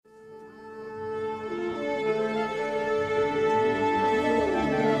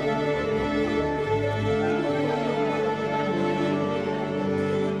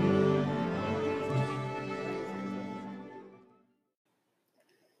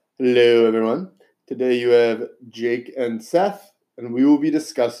Hello, everyone. Today you have Jake and Seth, and we will be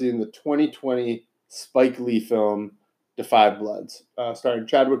discussing the 2020 Spike Lee film *Da 5 Bloods*, starring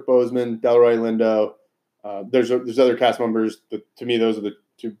Chadwick Boseman, Delroy Lindo. There's other cast members, but to me, those are the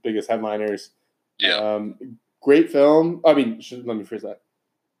two biggest headliners. Yeah. Great film. Let me phrase that.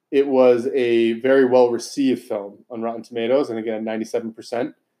 It was a very well received film on Rotten Tomatoes, and again,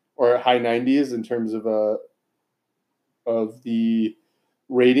 97% or high 90s in terms of the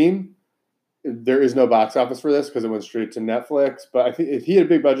rating. There is no box office for this because it went straight to Netflix. But I think if he had a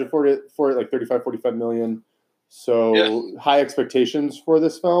big budget for it like 35, 45 million. So high expectations for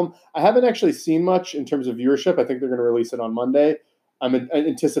this film. I haven't actually seen much in terms of viewership. I think they're going to release it on Monday. I'm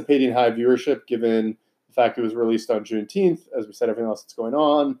anticipating high viewership given the fact it was released on Juneteenth. As we said, everything else that's going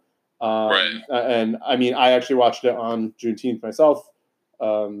on. Right. And I mean, I actually watched it on Juneteenth myself.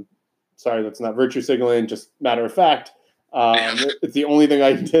 Sorry, that's not virtue signaling, just matter of fact. It's the only thing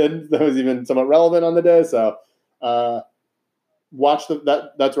I did that was even somewhat relevant on the day. So, that's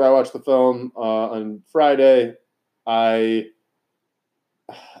where I watched the film on Friday. I'm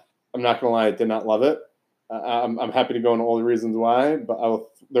not gonna lie, I did not love it. I'm happy to go into all the reasons why, but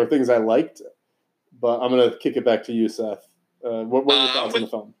there are things I liked. But I'm gonna kick it back to you, Seth. What were your thoughts on the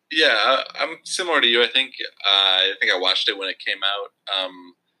film? Yeah, I'm similar to you. I think I watched it when it came out.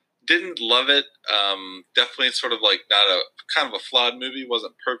 Didn't love it. Definitely sort of like not a kind of a flawed movie.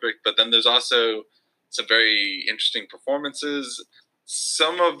 Wasn't perfect, but then there's also some very interesting performances.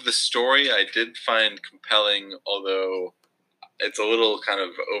 Some of the story I did find compelling, although it's a little kind of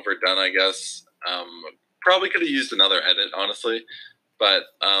overdone, I guess. Probably could have used another edit, honestly. But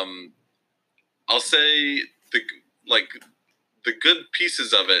I'll say the good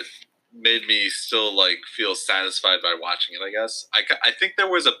pieces of it made me still like feel satisfied by watching it. I guess I think there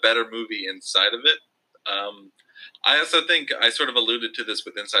was a better movie inside of it. I also think I sort of alluded to this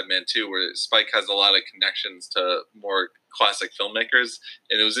with Inside Man 2, where Spike has a lot of connections to more classic filmmakers,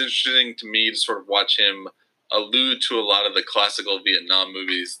 and it was interesting to me to sort of watch him allude to a lot of the classical Vietnam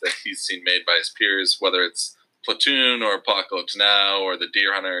movies that he's seen made by his peers, whether it's Platoon or Apocalypse Now or The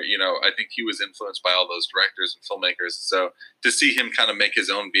Deer Hunter. I think he was influenced by all those directors and filmmakers. So to see him kind of make his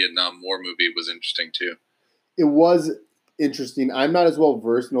own Vietnam War movie was interesting too. It was interesting. I'm not as well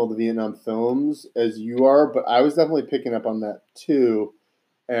versed in all the Vietnam films as you are, but I was definitely picking up on that too.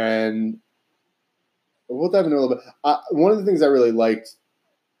 And we'll dive into a little bit. One of the things I really liked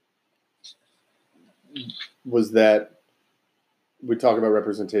was that we talk about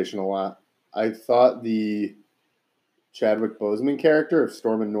representation a lot. I thought the Chadwick Boseman character of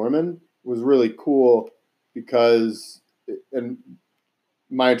Stormin' Norman was really cool because, in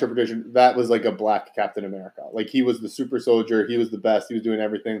my interpretation, that was like a black Captain America. Like he was the super soldier, he was the best, he was doing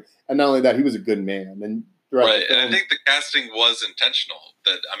everything, and not only that, he was a good man. And right, and I think the casting was intentional.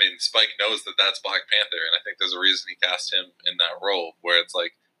 Spike knows that that's Black Panther, and I think there's a reason he cast him in that role, where it's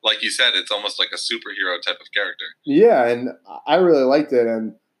like you said, it's almost like a superhero type of character. Yeah, and I really liked it,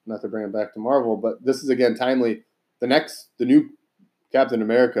 and not to bring it back to Marvel, but this is again timely. The new Captain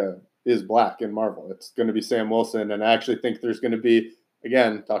America is black in Marvel. It's going to be Sam Wilson, and I actually think there's going to be,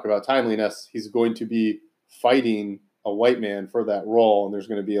 again, talk about timeliness, he's going to be fighting a white man for that role, and there's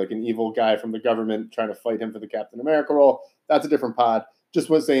going to be like an evil guy from the government trying to fight him for the Captain America role. That's a different pod. Just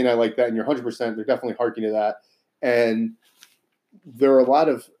was saying I like that, and you're 100%. They're definitely harking to that. And there are a lot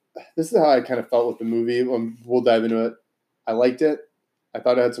of, this is how I kind of felt with the movie. We'll dive into it. I liked it. I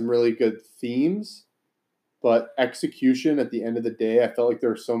thought it had some really good themes. But execution at the end of the day, I felt like there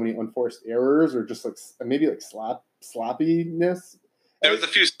were so many unforced errors or just like maybe like sloppiness. There was a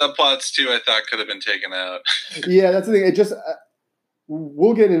few subplots too I thought could have been taken out. Yeah, that's the thing. It just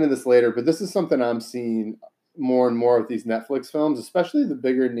we'll get into this later, but this is something I'm seeing more and more with these Netflix films, especially the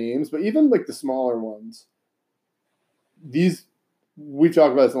bigger names, but even like the smaller ones. We've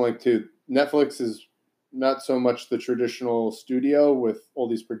talked about this in like too. Netflix is not so much the traditional studio with all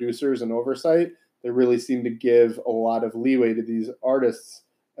these producers and oversight. They really seem to give a lot of leeway to these artists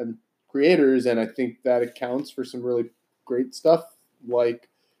and creators, and I think that accounts for some really great stuff like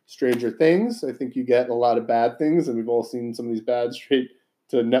Stranger Things. I think you get a lot of bad things, and we've all seen some of these bad straight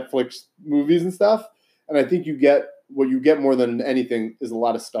to Netflix movies and stuff. And I think what you get more than anything is a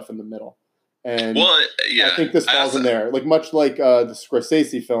lot of stuff in the middle. And I think this falls in there. Like much like the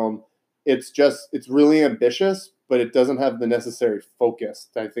Scorsese film, it's really ambitious, but it doesn't have the necessary focus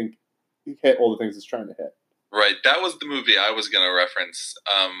to, I think, hit all the things it's trying to hit. Right, that was the movie I was going to reference,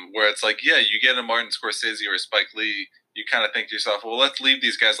 where it's like, yeah, you get a Martin Scorsese or a Spike Lee, you kind of think to yourself, well, let's leave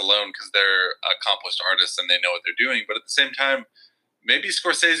these guys alone because they're accomplished artists and they know what they're doing. But at the same time, maybe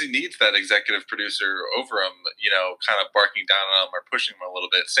Scorsese needs that executive producer over him, kind of barking down on him or pushing him a little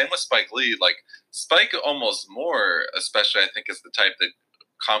bit. Same with Spike Lee. Like Spike almost more, especially I think, is the type that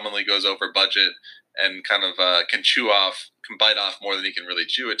commonly goes over budget and kind of can bite off more than he can really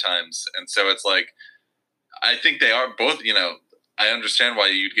chew at times. And so it's like, I think they are both, I understand why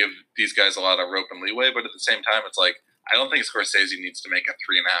you'd give these guys a lot of rope and leeway, but at the same time, it's like, I don't think Scorsese needs to make a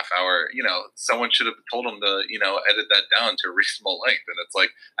 3.5 hour, someone should have told him to, edit that down to a reasonable length. And it's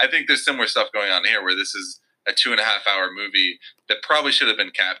like, I think there's similar stuff going on here where this is a 2.5 hour movie that probably should have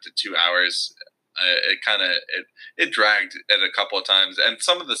been capped at 2 hours. It dragged at a couple of times. And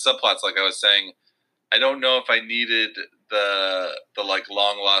some of the subplots, like I was saying, I don't know if I needed the like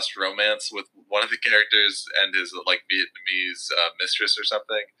long lost romance with one of the characters and his like Vietnamese mistress or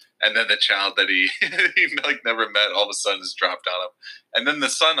something, and then the child that he like never met all of a sudden is dropped on him, and then the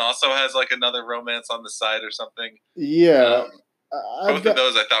son also has like another romance on the side or something. Yeah, both of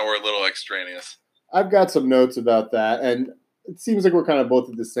those I thought were a little extraneous. I've got some notes about that, and it seems like we're kind of both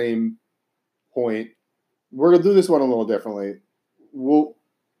at the same point. We're gonna do this one a little differently. We'll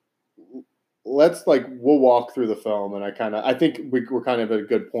walk through the film, and I think we're kind of at a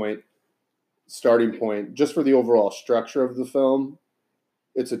good starting point, just for the overall structure of the film.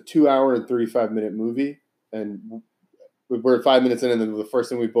 It's a 2 hour and 35-minute movie, and we're 5 minutes in, and then the first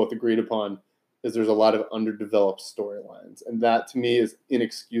thing we both agreed upon is there's a lot of underdeveloped storylines, and that to me is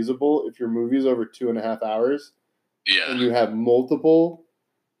inexcusable. If your movie is over 2.5 hours, and you have multiple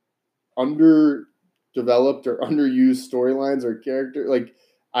underdeveloped or underused storylines or character, like,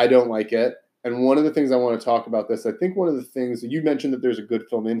 I don't like it. And one of the things I want to talk about this, I think one of the things you mentioned that there's a good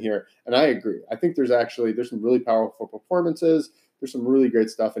film in here, and I agree. I think there's some really powerful performances. There's some really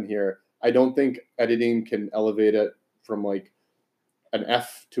great stuff in here. I don't think editing can elevate it from like an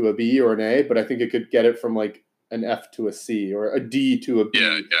F to a B or an A, but I think it could get it from like an F to a C or a D to a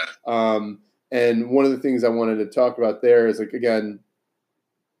B. Yeah. And one of the things I wanted to talk about there is, like, again,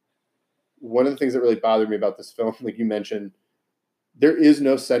 one of the things that really bothered me about this film, like you mentioned, there is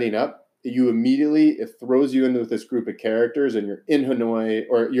no setting up. It throws you into this group of characters, and you're in Hanoi,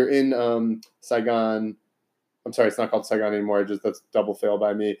 or you're in Saigon. I'm sorry, it's not called Saigon anymore. That's double fail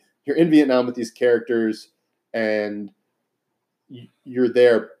by me. You're in Vietnam with these characters, and you're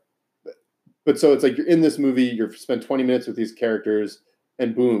there. But so it's like you're in this movie, you've spent 20 minutes with these characters,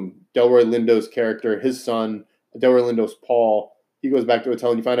 and boom, Delroy Lindo's character, his son, Delroy Lindo's Paul, he goes back to a hotel,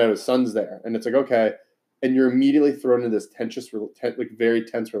 and you find out his son's there. And it's like, okay. And you're immediately thrown into this very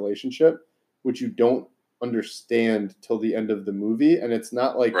tense relationship, which you don't understand till the end of the movie. And it's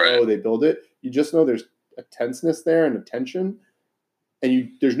not like, oh, they build it. You just know there's a tenseness there and a tension,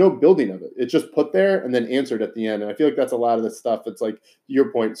 and there's no building of it. It's just put there and then answered at the end. And I feel like that's a lot of the stuff. It's like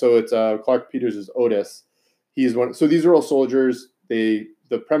your point. So it's Clark Peters is Otis. He's one. So these are all soldiers. The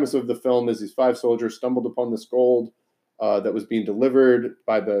premise of the film is these 5 soldiers stumbled upon this gold that was being delivered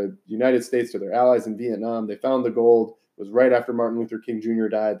by the United States to their allies in Vietnam. They found the gold. It was right after Martin Luther King Jr.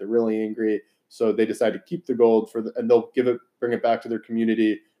 died. They're really angry. So they decide to keep the gold and they'll bring it back to their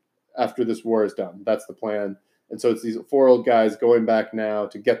community after this war is done. That's the plan. And so it's these 4 old guys going back now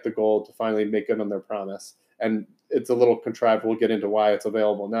to get the gold to finally make good on their promise. And it's a little contrived. We'll get into why it's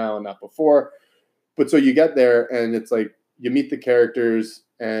available now and not before. But so you get there, and it's like you meet the characters,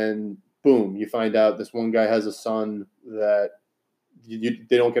 and boom, you find out this one guy has a son that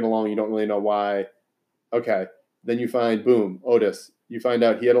they don't get along. You don't really know why. Okay. Then you find, boom, Otis. You find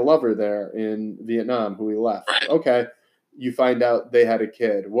out he had a lover there in Vietnam who he left. Okay. You find out they had a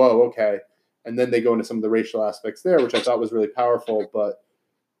kid. Whoa, okay. And then they go into some of the racial aspects there, which I thought was really powerful, but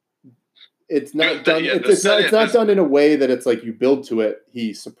it's not done. It's not done in a way that it's like you build to it.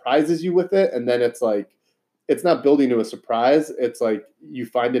 He surprises you with it, and then it's like, it's not building to a surprise. It's like you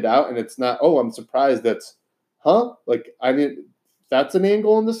find it out, and it's not, oh, I'm surprised. Like, I mean, that's an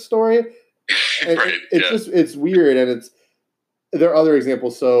angle in this story. And it's weird, and there are other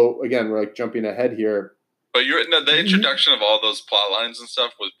examples. So again, we're like jumping ahead here. But the introduction of all those plot lines and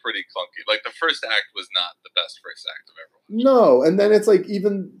stuff was pretty clunky. Like the first act was not the best first act I've ever watched. No, and then it's like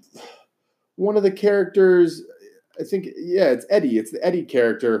even one of the characters, I think, it's Eddie. It's the Eddie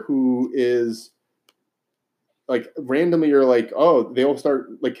character who is like randomly you're like, oh, they all start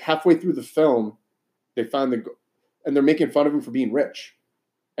like halfway through the film, they find and they're making fun of him for being rich.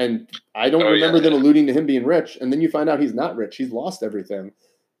 And I don't remember them alluding to him being rich. And then you find out he's not rich. He's lost everything.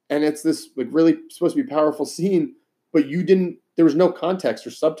 And it's this like really supposed to be powerful scene, but there was no context or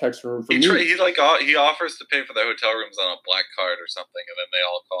subtext for me. He offers to pay for the hotel rooms on a black card or something, and then they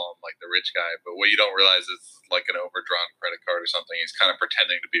all call him like the rich guy. But what you don't realize is like an overdrawn credit card or something. He's kind of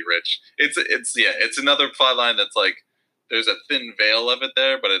pretending to be rich. It's another plot line that's like there's a thin veil of it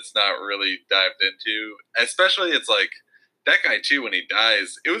there, but it's not really dived into. Especially, it's like that guy too. When he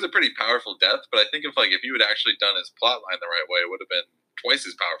dies, it was a pretty powerful death. But I think if you had actually done his plot line the right way, it would have been twice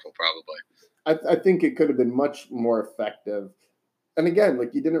as powerful, probably. I think it could have been much more effective. And again,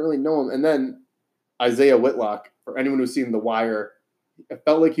 like you didn't really know him. And then Isaiah Whitlock, for anyone who's seen The Wire, it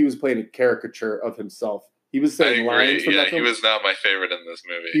felt like he was playing a caricature of himself. He was saying lines from that film. He was not my favorite in this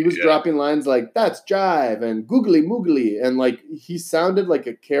movie. He was dropping lines like "that's jive" and "googly moogly," and like he sounded like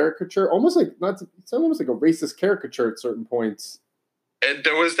a caricature, almost like almost like a racist caricature at certain points. And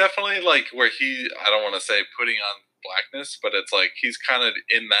there was definitely like where I don't want to say putting on blackness, but it's like he's kind of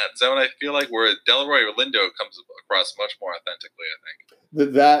in that zone. I feel like where Delroy Lindo comes across much more authentically. I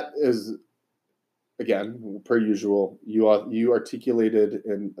think that is. Again, per usual, you articulated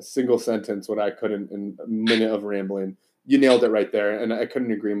in a single sentence what I couldn't in a minute of rambling. You nailed it right there, and I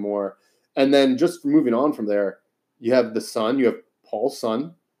couldn't agree more. And then just moving on from there, you have the son. You have Paul's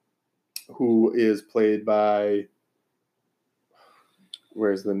son, who is played by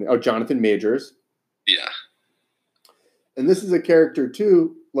Jonathan Majors. Yeah. And this is a character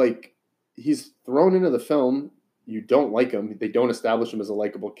too. Like he's thrown into the film. You don't like him. They don't establish him as a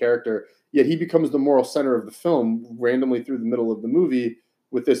likable character. Yet he becomes the moral center of the film randomly through the middle of the movie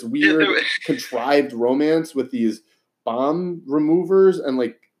with this weird, contrived romance with these bomb removers and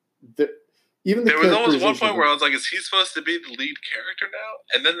like even the. There was almost one point where I was like, "Is he supposed to be the lead character now?"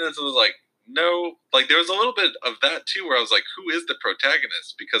 And then it was like, "No." Like there was a little bit of that too, where I was like, "Who is the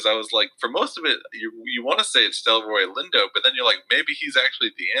protagonist?" Because I was like, for most of it, you want to say it's Delroy Lindo, but then you're like, maybe he's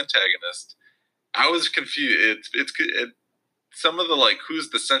actually the antagonist. I was confused. Some of the like who's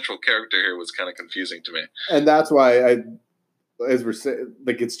the central character here was kind of confusing to me. And that's why as we're saying,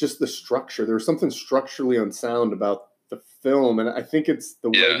 like it's just the structure. There was something structurally unsound about the film, and I think it's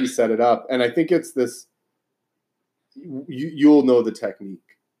the way he set it up. And I think it's this. You'll know the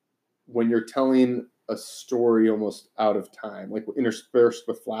technique when you're telling a story almost out of time, like interspersed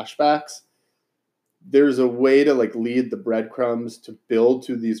with flashbacks. There's a way to like lead the breadcrumbs to build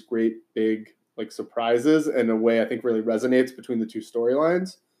to these great big like surprises in a way I think really resonates between the two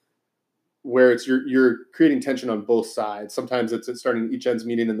storylines, where it's you're creating tension on both sides. Sometimes it's starting each end's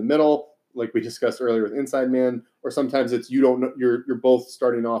meeting in the middle, like we discussed earlier with Inside Man, or sometimes it's you don't know you're both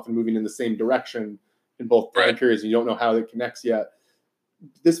starting off and moving in the same direction in both time periods, and you don't know how it connects yet.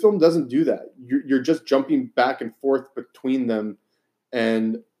 This film doesn't do that. You're just jumping back and forth between them,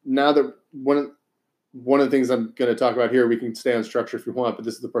 and now that one of the things I'm going to talk about here, we can stay on structure if you want, but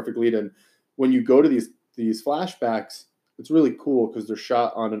this is the perfect lead-in. When you go to these flashbacks, it's really cool because they're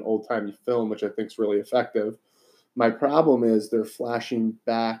shot on an old-timey film, which I think is really effective. My problem is they're flashing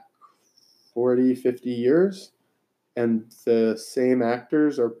back 40, 50 years, and the same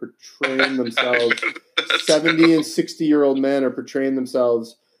actors are portraying themselves. 70 and 60-year-old men are portraying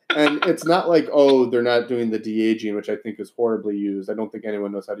themselves. And it's not like, oh, they're not doing the de-aging, which I think is horribly used. I don't think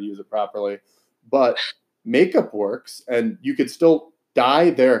anyone knows how to use it properly. But makeup works, and you could still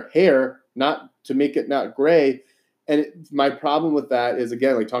dye their hair not to make it not gray. And my problem with that is,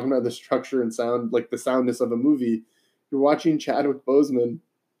 again, like talking about the structure and sound, like the soundness of a movie, you're watching Chadwick Boseman,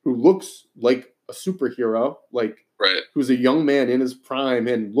 who looks like a superhero, like who's a young man in his prime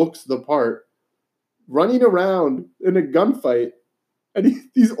and looks the part, running around in a gunfight. And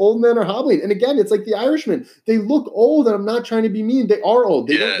these old men are hobbling. And again, it's like The Irishman. They look old, and I'm not trying to be mean. They are old.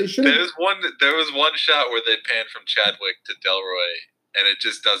 They shouldn't. There was one shot where they panned from Chadwick to Delroy, and it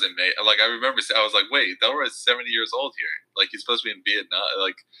just doesn't make. Like I remember, I was like, "Wait, Delroy's 70 years old here. Like he's supposed to be in Vietnam.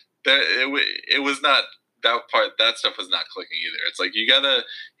 Like it was not that part. That stuff was not clicking either. It's like you gotta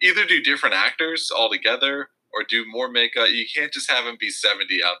either do different actors altogether, or do more makeup. You can't just have him be 70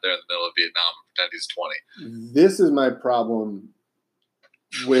 out there in the middle of Vietnam and pretend he's 20. This is my problem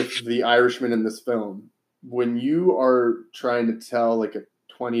with The Irishman in this film. When you are trying to tell like a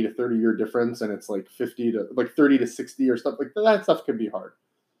 20 to 30 year difference, and it's like 50 to like 30 to 60 or stuff like that stuff can be hard.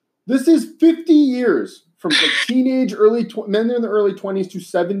 This is 50 years from like teenage men in the early 20s to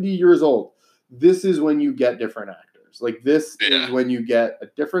 70 years old. This is when you get different actors. Like this is when you get a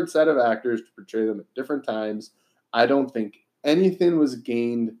different set of actors to portray them at different times. I don't think anything was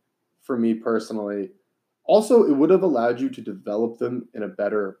gained for me personally. Also, it would have allowed you to develop them in a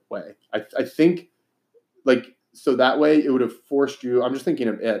better way. I think, like, so that way it would have forced you. I'm just thinking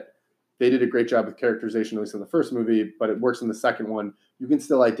of it. They did a great job with characterization, at least in the first movie, but it works in the second one. You can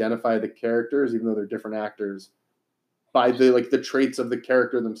still identify the characters, even though they're different actors, by the traits of the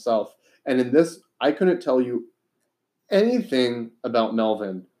character themselves. And in this, I couldn't tell you anything about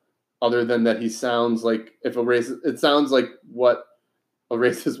Melvin other than that he sounds like it sounds like what a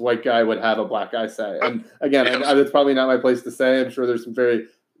racist white guy would have a black guy say. And again, Yes. it's probably not my place to say. I'm sure there's some very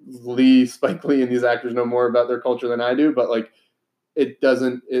Spike Lee and these actors know more about their culture than I do, but like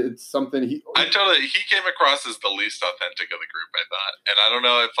it's something he came across as the least authentic of the group, I thought. And I don't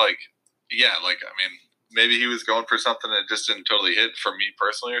know if maybe he was going for something that just didn't totally hit for me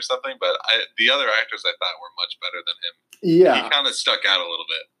personally or something, but the other actors I thought were much better than him. Yeah. He kind of stuck out a little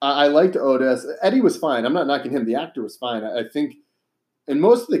bit. I liked Otis. Eddie was fine. I'm not knocking him. The actor was fine. I think in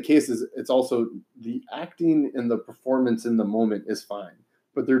most of the cases, it's also the acting and the performance in the moment is fine,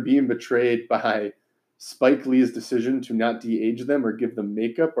 but they're being betrayed by Spike Lee's decision to not de-age them or give them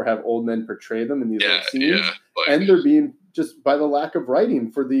makeup or have old men portray them in these old scenes. And they're being just by the lack of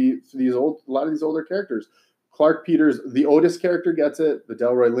writing for a lot of these older characters. Clark Peters, the Otis character gets it. The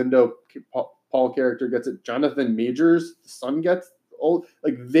Delroy Lindo Paul character gets it. Jonathan Majors, the son, gets old.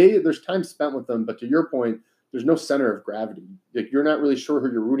 Like there's time spent with them, but to your point, there's no center of gravity. Like you're not really sure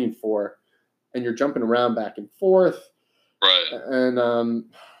who you're rooting for, and you're jumping around back and forth. Right. And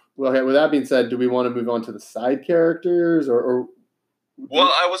well, with that being said, do we want to move on to the side characters, or? Well,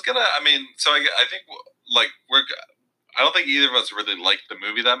 I was gonna. I mean, so I think like I don't think either of us really liked the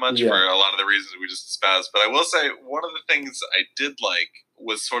movie that much for a lot of the reasons we just espoused. But I will say one of the things I did like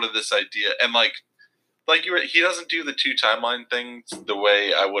was sort of this idea, and he doesn't do the two timeline things the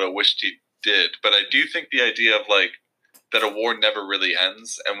way I would have wished he did. But I do think the idea of that a war never really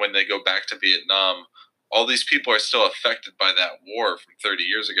ends, and when they go back to Vietnam, all these people are still affected by that war from 30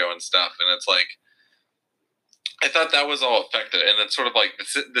 years ago and stuff. And it's like, I thought that was all affected, and it's sort of like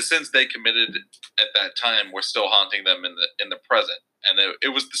the sins they committed at that time were still haunting them in the present. And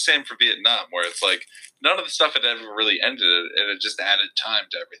it was the same for Vietnam, where it's like none of the stuff had ever really ended. It had just added time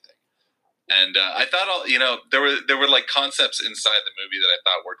to everything. And I thought there were like concepts inside the movie that I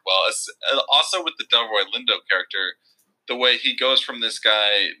thought worked well. Also with the Delroy Lindo character, the way he goes from this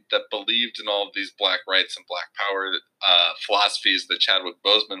guy that believed in all of these black rights and black power philosophies that Chadwick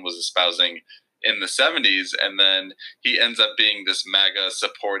Boseman was espousing in the 70s, and then he ends up being this MAGA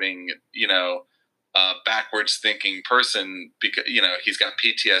supporting, backwards thinking person because, he's got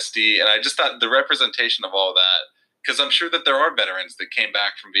PTSD. And I just thought the representation of all that, because I'm sure that there are veterans that came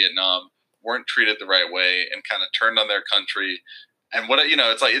back from Vietnam, weren't treated the right way, and kind of turned on their country. And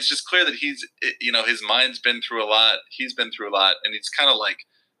it's just clear that he's, his mind's been through a lot. He's been through a lot, and he's kind of like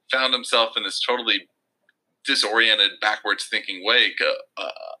found himself in this totally disoriented, backwards thinking way,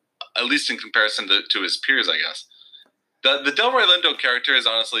 at least in comparison to his peers, I guess. The Delroy Lindo character is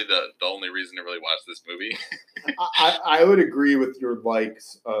honestly the only reason to really watch this movie. I would agree with your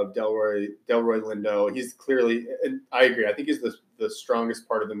likes of Delroy Lindo. He's clearly, and I agree, I think he's the strongest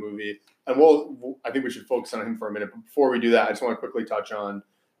part of the movie. And I think we should focus on him for a minute. But before we do that, I just want to quickly touch on,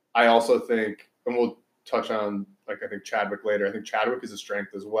 I also think, and we'll touch on, I think Chadwick later. I think Chadwick is a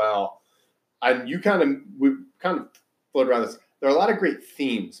strength as well. And we kind of float around this. There are a lot of great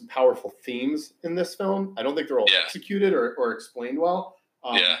themes, powerful themes in this film. I don't think they're all executed or explained well.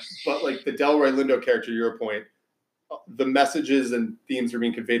 But like the Delroy Lindo character, your point, the messages and themes that are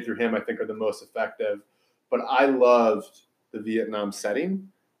being conveyed through him, I think, are the most effective. But I loved the Vietnam setting.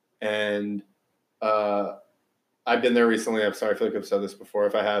 And I've been there recently. I'm sorry, I feel like I've said this before.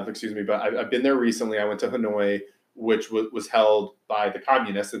 If I have, excuse me. But I've been there recently. I went to Hanoi, which was held by the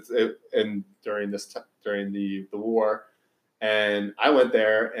communists during the war. And I went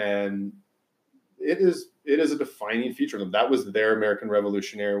there, and it is a defining feature of them. That was their American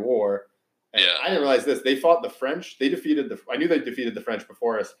Revolutionary War. And I didn't realize this. They fought the French. I knew they defeated the French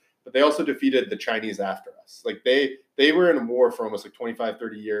before us, but they also defeated the Chinese after us. Like they were in a war for almost 25,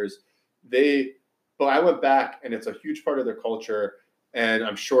 30 years. But I went back, and it's a huge part of their culture. And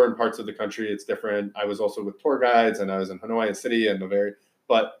I'm sure in parts of the country it's different. I was also with tour guides, and I was in Hanoi City and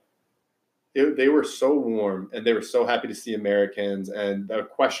but they were so warm, and they were so happy to see Americans. And the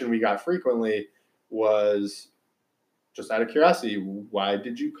question we got frequently was, just out of curiosity, why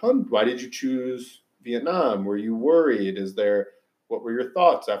did you come? Why did you choose Vietnam? Were you worried? What were your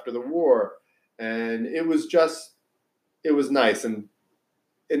thoughts after the war? And it was nice and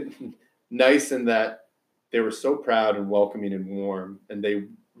nice in that they were so proud and welcoming and warm. And they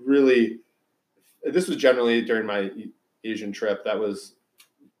really, this was generally during my Asian trip.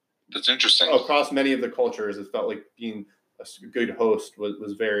 That's interesting. Across many of the cultures, it felt like being a good host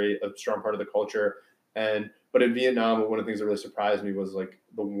was very a strong part of the culture. But in Vietnam, one of the things that really surprised me was like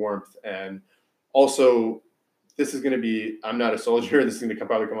the warmth. And also, this is going to be, I'm not a soldier. This is going to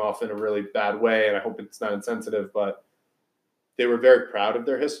probably come off in a really bad way, and I hope it's not insensitive, but they were very proud of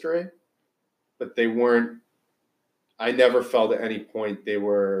their history, but I never felt at any point they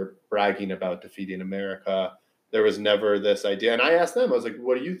were bragging about defeating America. There was never this idea. And I asked them, I was like,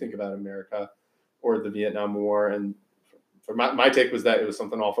 what do you think about America or the Vietnam War? And for my take was that it was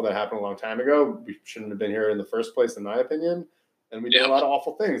something awful that happened a long time ago. We shouldn't have been here in the first place, in my opinion. And we did a lot of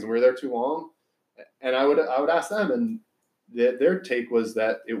awful things, and we were there too long. And I would ask them, and their take was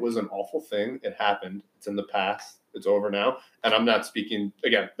that it was an awful thing. It happened. It's in the past. It's over now. And I'm not speaking,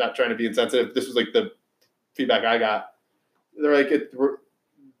 again, not trying to be insensitive. This was like the feedback I got. They're like,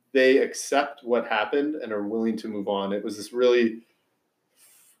 they accept what happened and are willing to move on. It was this really,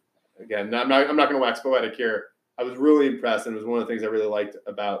 again, I'm not going to wax poetic here. I was really impressed, and it was one of the things I really liked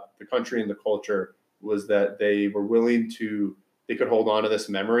about the country and the culture was that they were willing to, they could hold on to this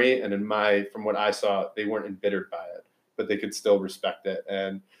memory. And from what I saw, they weren't embittered by it, but they could still respect it.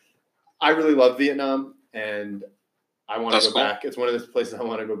 And I really love Vietnam, and I want to go back. It's one of those places I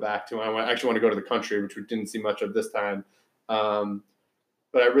want to go back to. I actually want to go to the country, which we didn't see much of this time.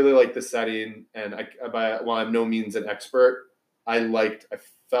 But I really like the setting, and while I'm no means an expert, I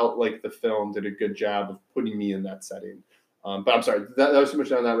felt like the film did a good job of putting me in that setting. But I'm sorry, that was too much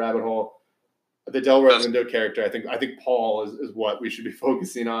down that rabbit hole. The Delroy Lindo character, I think Paul is what we should be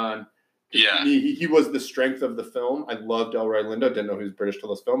focusing on. Yeah, he was the strength of the film. I love Delroy Lindo. Didn't know he was British till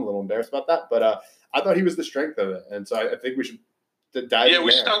this film. A little embarrassed about that, but I thought he was the strength of it, and so I think we should dive. Yeah,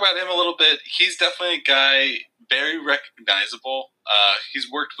 we should talk about him a little bit. He's definitely a guy very recognizable. He's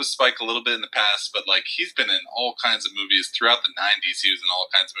worked with Spike a little bit in the past, but like he's been in all kinds of movies throughout the '90s. He was in all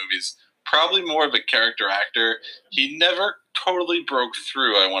kinds of movies. Probably more of a character actor. He never totally broke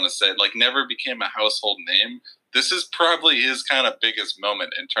through. I want to say, like, never became a household name. This is probably his kind of biggest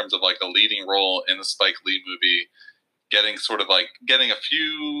moment in terms of like a leading role in a Spike Lee movie. Getting a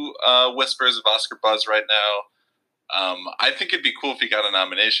few whispers of Oscar buzz right now. I think it'd be cool if he got a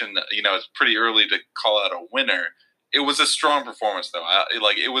nomination. You know, it's pretty early to call out a winner. It was a strong performance, though.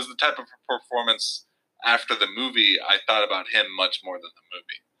 It was the type of performance after the movie I thought about him much more than the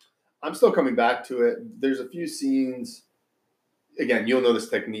movie. I'm still coming back to it. There's a few scenes. Again, you'll know this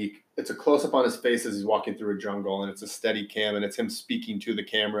technique. It's a close-up on his face as he's walking through a jungle, and it's a steady cam, and it's him speaking to the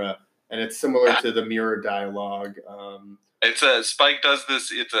camera, and it's similar to the mirror dialogue. Spike does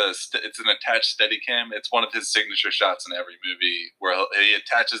this. It's an attached Steadicam. It's one of his signature shots in every movie where he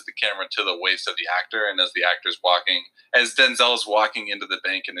attaches the camera to the waist of the actor, and as the actor's walking, as Denzel's walking into the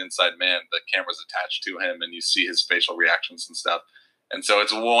bank in Inside Man, the camera's attached to him, and you see his facial reactions and stuff. And so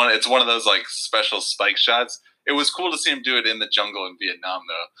it's one of those like special Spike shots. It was cool to see him do it in the jungle in Vietnam,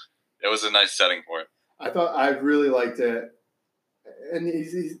 though. It was a nice setting for it. I really liked it, and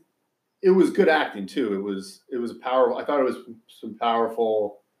it was good acting too. It was powerful. I thought it was some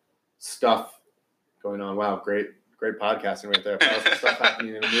powerful stuff going on. Wow, great podcasting right there. Powerful stuff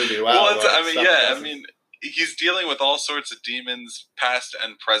happening in a movie. Wow. Well, he's dealing with all sorts of demons, past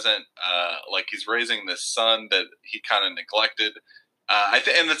and present. Like he's raising this son that he kind of neglected. I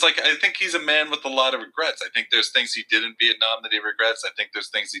think he's a man with a lot of regrets. I think there's things he did in Vietnam that he regrets. I think there's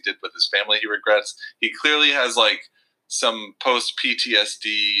things he did with his family he regrets. He clearly has some post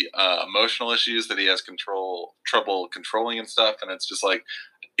PTSD emotional issues that he has trouble controlling and stuff. And it's just like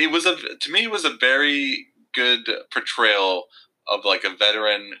to me it was a very good portrayal of like a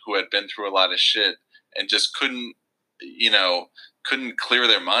veteran who had been through a lot of shit and just couldn't clear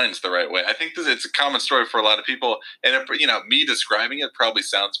their minds the right way. I think it's a common story for a lot of people, and me describing it probably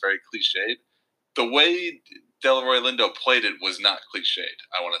sounds very cliched. The way Delroy Lindo played it was not cliched.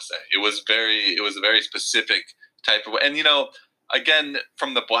 I want to say it was a very specific type of, and again,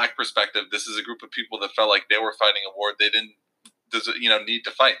 from the black perspective, this is a group of people that felt like they were fighting a war they didn't need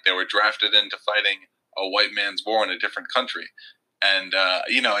to fight. They were drafted into fighting a white man's war in a different country, and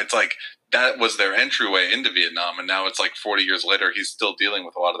it's like that was their entryway into Vietnam, and now it's like 40 years later, he's still dealing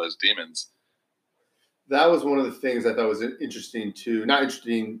with a lot of those demons. That was one of the things I thought was interesting too. Not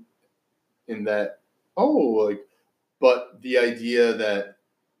interesting in that, but the idea that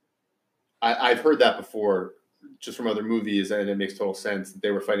I've heard that before just from other movies, and it makes total sense that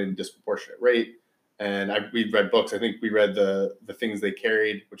they were fighting at a disproportionate rate. And we read books. I think we read the Things They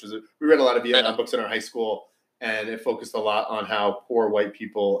Carried, we read a lot of Vietnam books in our high school. And it focused a lot on how poor white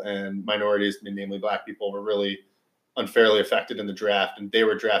people and minorities, namely black people, were really unfairly affected in the draft. And they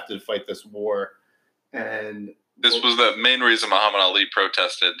were drafted to fight this war. And this was the main reason Muhammad Ali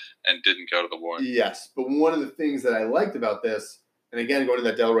protested and didn't go to the war. Yes. But one of the things that I liked about this, and again, going to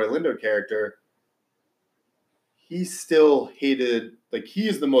that Delroy Lindo character, he still hated, he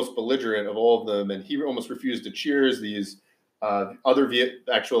is the most belligerent of all of them. And he almost refused to cheers these other Viet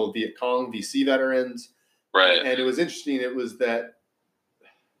Cong VC veterans. Right. And it was interesting. It was that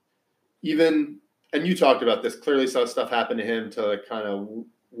and you talked about this, clearly saw stuff happen to him to kind of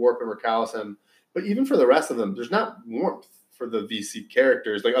Warp and Racalis him. But even for the rest of them, there's not warmth for the VC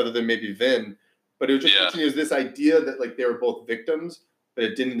characters, like other than maybe Vin. But it was just it was this idea that like they were both victims, but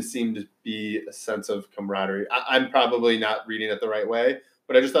it didn't seem to be a sense of camaraderie. I'm probably not reading it the right way,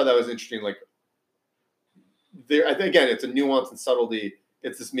 but I just thought that was interesting. Like, I think again, it's a nuance and subtlety.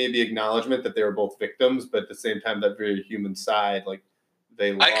 It's this maybe acknowledgement that they were both victims, but at the same time, that very human side, like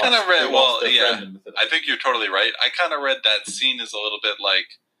they lost. I kind of read. I think you're totally right. I kind of read that scene as a little bit like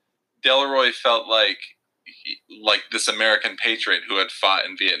Delroy felt like this American patriot who had fought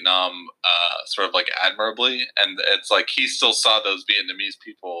in Vietnam, sort of like admirably, and it's like he still saw those Vietnamese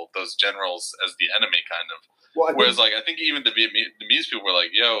people, those generals, as the enemy, kind of. Well, whereas, like, I think even the Vietnamese people were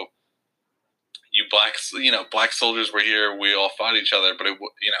like, "Yo, you black soldiers were here. We all fought each other, but it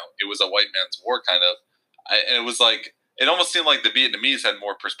was a white man's war, kind of." And it was like it almost seemed like the Vietnamese had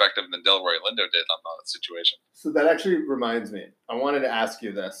more perspective than Delroy Lindo did on the situation. So that actually reminds me. I wanted to ask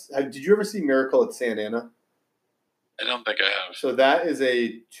you this. Did you ever see Miracle at Santa Anna? I don't think I have. So that is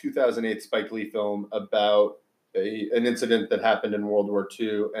a 2008 Spike Lee film about an incident that happened in World War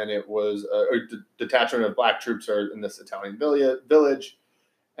II, and it was a detachment of black troops are in this Italian village,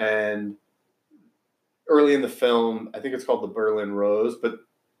 and early in the film, I think it's called the Berlin Rose, but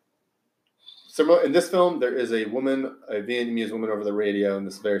in this film, there is a woman, a Vietnamese woman over the radio in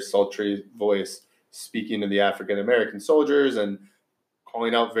this very sultry voice speaking to the African American soldiers and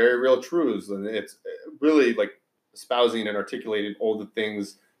calling out very real truths. And it's really like espousing and articulating all the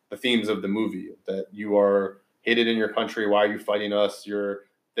themes of the movie, that you are hated in your country. Why are you fighting us? They're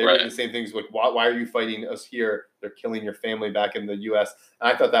doing the same things like, why are you fighting us here? They're killing your family back in the U.S.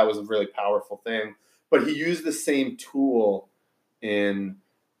 And I thought that was a really powerful thing. But he used the same tool in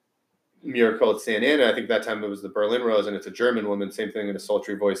Miracle at Santa Anna. I think that time it was the Berlin Rose, and it's a German woman, same thing, in a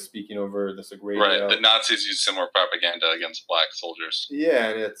sultry voice speaking over this radio. Right, the Nazis used similar propaganda against black soldiers. Yeah,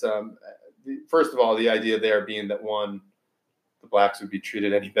 and it's first of all, the idea there being that the blacks would be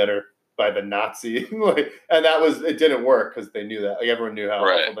treated any better by the Nazi, and it didn't work because they knew that. Like, everyone knew how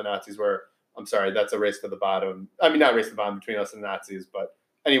awful the Nazis were. I'm sorry, that's a race to the bottom. I mean, not race to the bottom between us and the Nazis, but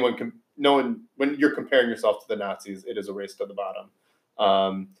when you're comparing yourself to the Nazis, it is a race to the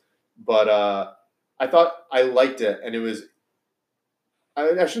bottom. But I thought I liked it, and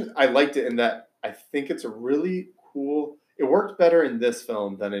I liked it in that I think it's a really cool. It worked better in this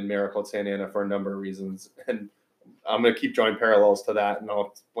film than in Miracle at Santa Anna for a number of reasons, and I'm going to keep drawing parallels to that, and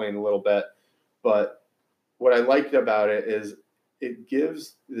I'll explain a little bit. But what I liked about it is it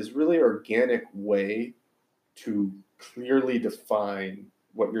gives this really organic way to clearly define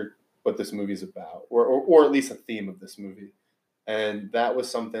what this movie's about, or at least a theme of this movie. And that was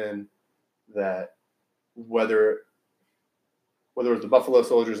something that whether it was the Buffalo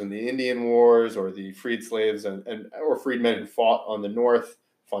Soldiers in the Indian Wars, or the freed slaves or freedmen who fought on the North.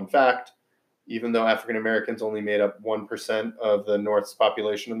 Fun fact, even though African Americans only made up 1% of the North's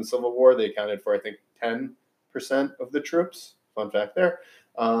population in the Civil War, they accounted for, I think, 10% of the troops. Fun fact there.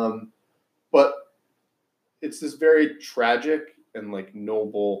 But it's this very tragic and like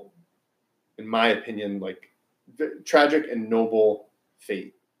noble, in my opinion, like tragic and noble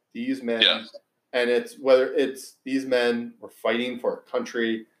fate. These men, and these men were fighting for a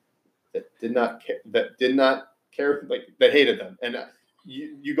country that did not care, like, that hated them. And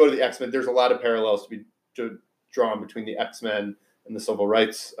you go to the X-Men, there's a lot of parallels to drawn between the X-Men and the civil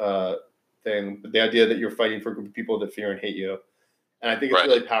rights thing. But the idea that you're fighting for a group of people that fear and hate you. And I think it's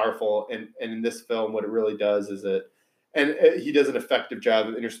really powerful. And in this film, what it really does is he does an effective job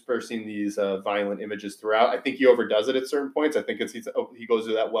of interspersing these violent images throughout. I think he overdoes it at certain points. I think he goes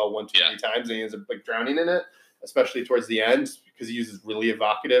to that well one too many times, and he ends up like drowning in it, especially towards the end, because he uses really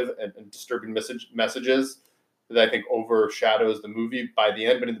evocative and disturbing messages that I think overshadows the movie by the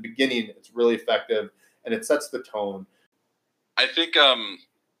end. But in the beginning, it's really effective, and it sets the tone. I think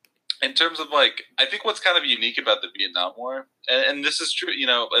in terms of I think what's kind of unique about the Vietnam War, and this is true,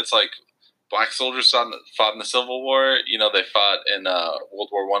 it's like black soldiers fought in the Civil War. They fought in World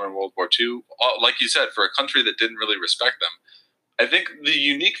War I and World War II. Like you said, for a country that didn't really respect them. I think the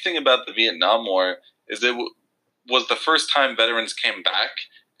unique thing about the Vietnam War is it was the first time veterans came back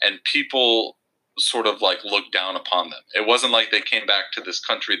and people sort of looked down upon them. It wasn't like they came back to this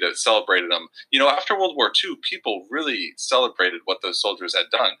country that celebrated them. After World War II, people really celebrated what those soldiers had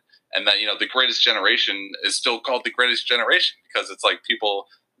done. And that, the greatest generation is still called the greatest generation because it's like people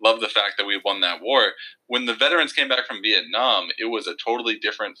love the fact that we won that war. When the veterans came back from Vietnam, it was a totally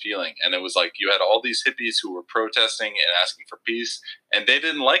different feeling. And it was like you had all these hippies who were protesting and asking for peace. And they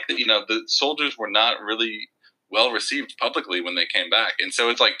didn't like that. The soldiers were not really well received publicly when they came back. And so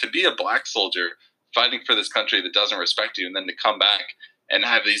it's like to be a black soldier fighting for this country that doesn't respect you and then to come back and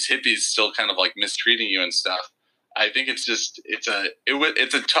have these hippies still kind of like mistreating you and stuff. I think it's a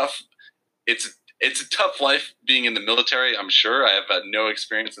tough life being in the military. I'm sure I have had no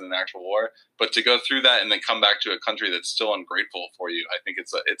experience in an actual war, but to go through that and then come back to a country that's still ungrateful for you, I think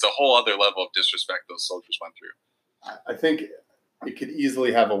it's a whole other level of disrespect those soldiers went through. I think it could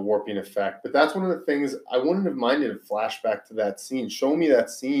easily have a warping effect, but that's one of the things I wouldn't have minded a flashback to that scene. Show me that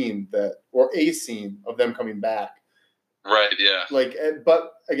scene or a scene of them coming back. Right. Yeah. Like,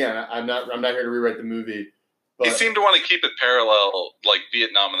 but again, I'm not here to rewrite the movie. But he seemed to want to keep it parallel, like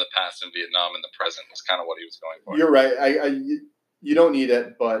Vietnam in the past and Vietnam in the present was kind of what he was going for. You're right. You don't need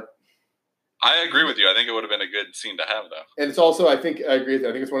it, but I agree with you. I think it would have been a good scene to have, though. And it's also, I agree with you.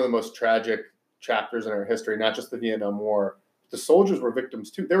 I think it's one of the most tragic chapters in our history, not just the Vietnam War. The soldiers were victims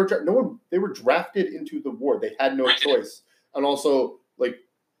too. They were drafted into the war. They had no choice. And also, like,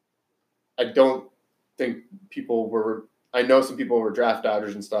 I don't think people were. I know some people were draft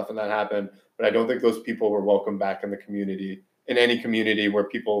dodgers and stuff, and that happened. But I don't think those people were welcome back in the community, in any community where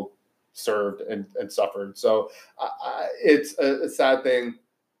people served and suffered. So it's a sad thing.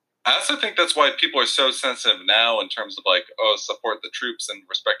 I also think that's why people are so sensitive now in terms of like, oh, support the troops and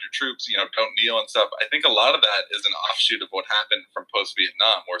respect your troops, don't kneel and stuff. I think a lot of that is an offshoot of what happened from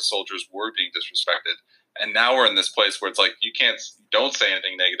post-Vietnam, where soldiers were being disrespected. And now we're in this place where it's like, don't say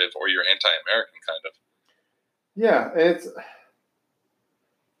anything negative or you're anti-American kind of. Yeah, and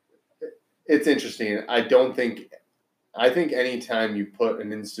it's interesting. I think anytime you put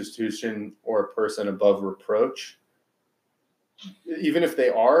an institution or a person above reproach, even if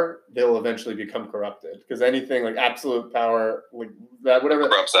they'll eventually become corrupted, because anything like absolute power, like that, whatever,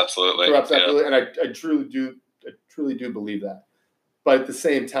 corrupts absolutely. Yeah. And I truly do believe that. But at the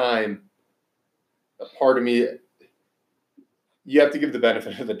same time, a part of me, you have to give the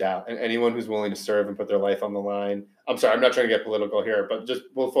benefit of the doubt, and anyone who's willing to serve and put their life on the line. I'm sorry, I'm not trying to get political here, but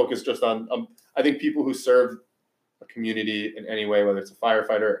we'll focus just on. I think people who serve a community in any way, whether it's a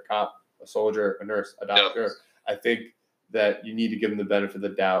firefighter, a cop, a soldier, a nurse, a doctor, I think that you need to give them the benefit of the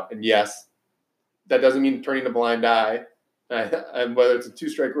doubt. And yes, that doesn't mean turning a blind eye. And whether it's a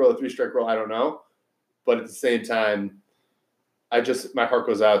 2-strike rule, a 3-strike rule, I don't know. But at the same time, my heart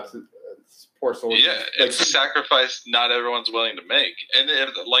goes out to poor soldiers. Yeah, it's a sacrifice not everyone's willing to make. And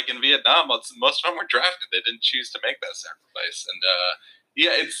like in Vietnam, most of them were drafted. They didn't choose to make that sacrifice. And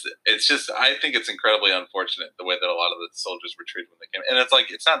it's just, I think it's incredibly unfortunate the way that a lot of the soldiers were treated when they came. And it's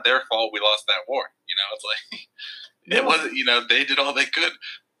like, it's not their fault we lost that war. It's like, it wasn't, they did all they could.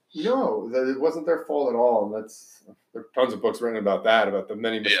 No, it wasn't their fault at all. And there are tons of books written about that, about the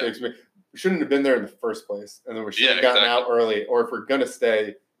many mistakes we shouldn't have been there in the first place. And then we should have gotten out early. Or if we're going to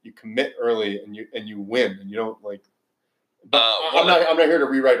stay, you commit early and you win, and you don't like. I'm not here to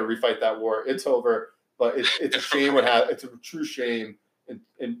rewrite or refight that war. It's over. But it's a shame it's a true shame, and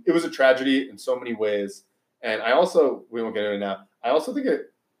it was a tragedy in so many ways. And we won't get into it now. I also think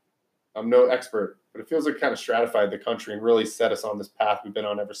I'm no expert, but it feels like kind of stratified the country and really set us on this path we've been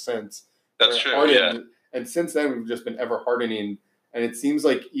on ever since. That's true. Yeah. And since then, we've just been ever hardening. And it seems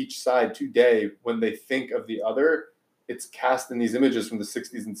like each side today, when they think of the other, it's cast in these images from the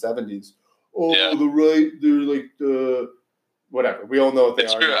 60s and 70s. Oh, yeah. The right, they're like the whatever. We all know what they are.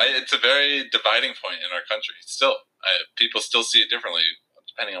 It's true. It's a very dividing point in our country. Still, people still see it differently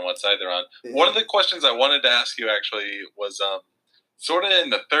depending on what side they're on. Yeah. One of the questions I wanted to ask you actually was sort of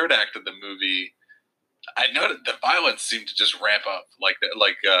in the third act of the movie. I noted the violence seemed to just ramp up. Like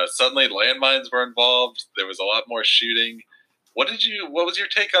suddenly landmines were involved. There was a lot more shooting. What was your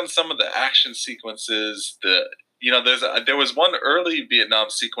take on some of the action sequences? There was one early Vietnam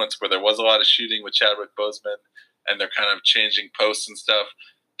sequence where there was a lot of shooting with Chadwick Boseman, and they're kind of changing posts and stuff.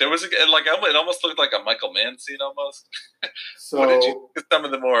 There was it almost looked like a Michael Mann scene almost. So, what did you think of some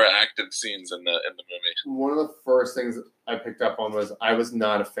of the more active scenes in the movie? One of the first things I picked up on was I was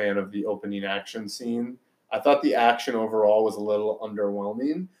not a fan of the opening action scene. I thought the action overall was a little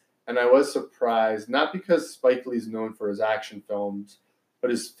underwhelming, and I was surprised, not because Spike Lee's known for his action films, but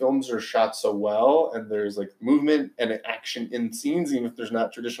his films are shot so well, and there's like movement and action in scenes, even if there's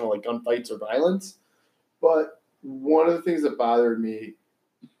not traditional like gunfights or violence. But one of the things that bothered me,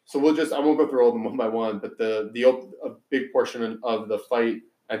 so I won't go through all of them one by one, but a big portion of the fight,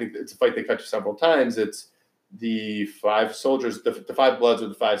 I think it's a fight they cut to several times. It's the 5 soldiers, the 5 Bloods are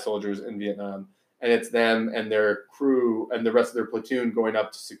the 5 soldiers in Vietnam, and it's them and their crew and the rest of their platoon going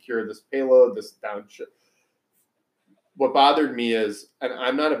up to secure this payload, this down ship. What bothered me is, and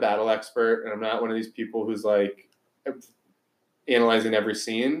I'm not a battle expert, and I'm not one of these people who's like analyzing every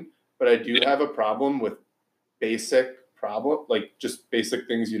scene, but I do have a problem with basic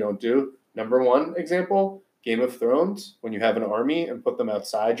things you don't do. Number one example, Game of Thrones when you have an army and put them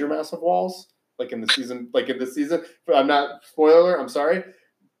outside your massive walls, like in the season. I'm not spoiler. I'm sorry.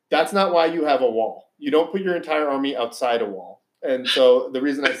 That's not why you have a wall. You don't put your entire army outside a wall. And so the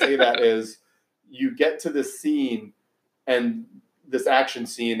reason I say that is you get to this scene and this action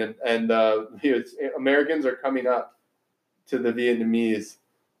scene, and Americans are coming up to the Vietnamese,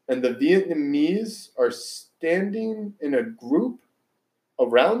 and the Vietnamese are standing in a group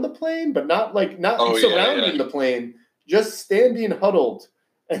around the plane, but not surrounding the plane, just standing huddled,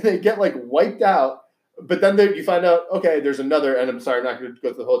 and they get like wiped out. But then you find out, okay, there's another, and I'm sorry, I'm not going to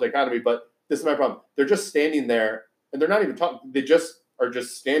go through the whole dichotomy, but this is my problem. They're just standing there, and they're not even talking. They just are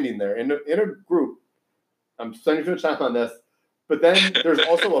just standing there in a group. I'm spending too much time on this. But then there's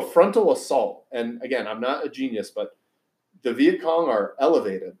also a frontal assault. And again, I'm not a genius, but the Viet Cong are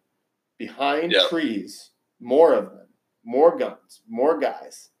elevated behind trees, more of them, more guns, more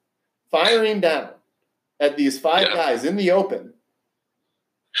guys, firing down at these 5 guys in the open.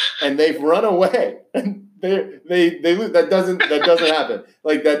 And they've run away. And they lose. That doesn't happen.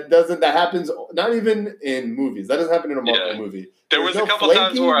 Like that happens not even in movies. That doesn't happen in a Marvel movie. There was a couple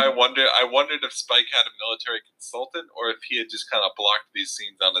times where I wondered if Spike had a military consultant or if he had just kind of blocked these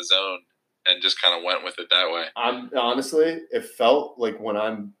scenes on his own and just kind of went with it that way. Honestly, it felt like when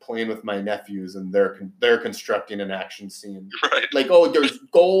I'm playing with my nephews and they're constructing an action scene. Right. Like, oh, there's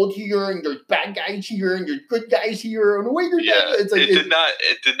gold here and there's bad guys here and there's good guys here and wait, it's like it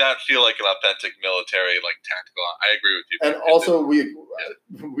did not feel like an authentic military like tactical. I agree with you. And also we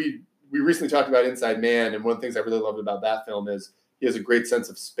recently talked about Inside Man, and one of the things I really loved about that film is he has a great sense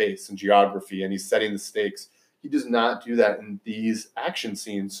of space and geography, and he's setting the stakes. He does not do that in these action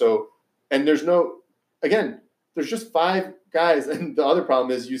scenes. So, and there's just 5 guys. And the other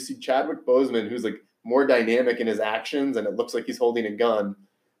problem is you see Chadwick Boseman, who's like more dynamic in his actions, and it looks like he's holding a gun,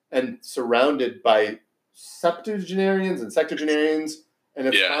 and surrounded by septuagenarians and sexagenarians, and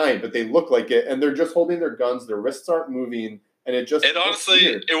it's fine, but they look like it, and they're just holding their guns, their wrists aren't moving. And it honestly,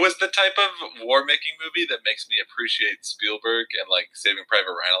 weird. It was the type of war-making movie that makes me appreciate Spielberg and like Saving Private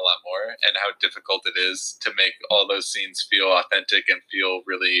Ryan a lot more, and how difficult it is to make all those scenes feel authentic and feel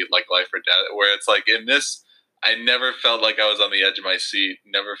really like life or death. Where it's like in this, I never felt like I was on the edge of my seat.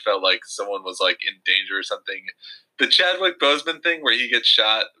 Never felt like someone was like in danger or something. The Chadwick Boseman thing where he gets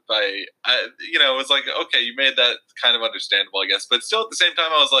shot by, it was like, okay, you made that kind of understandable, I guess. But still, at the same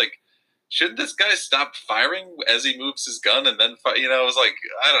time, I was like, shouldn't this guy stop firing as he moves his gun and then fire? I was like,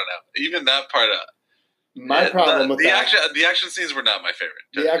 I don't know. Even that part of my problem with the action scenes were not my favorite.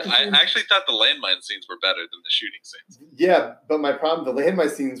 I actually thought the landmine scenes were better than the shooting scenes. Yeah, but my problem, the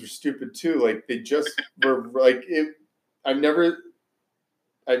landmine scenes were stupid too. Like they just were like it. I've never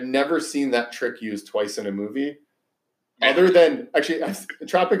seen that trick used twice in a movie. Other than actually,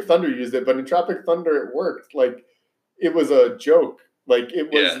 Tropic Thunder used it, but in Tropic Thunder it worked. Like it was a joke. Like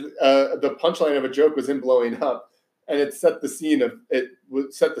it was the punchline of a joke was him blowing up, and it set the scene of it.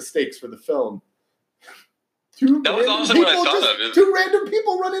 Set the stakes for the film. That was also what I thought of. 2 random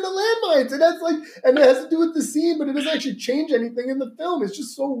people run into landmines, and it has to do with the scene, but it doesn't actually change anything in the film. It's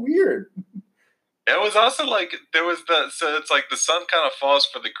just so weird. It was also like so it's like the son kind of falls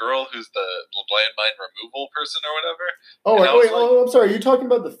for the girl who's the landmine removal person or whatever. I'm sorry. You're talking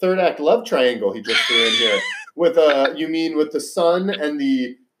about the third act love triangle he just threw in here. With you mean with the son and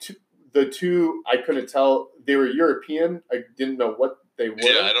the two? I couldn't tell. They were European. I didn't know what they were.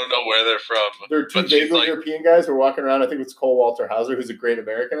 Yeah, I don't know where they're from. They're 2 vaguely European guys who were walking around. I think it's Cole Walter Hauser, who's a great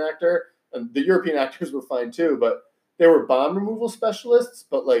American actor, and the European actors were fine too. But they were bomb removal specialists.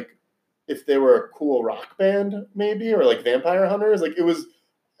 But like, if they were a cool rock band, maybe, or like vampire hunters, like it was.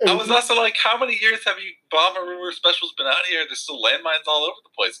 I was also like, how many years have you bomb remover specials been out here? There's still landmines all over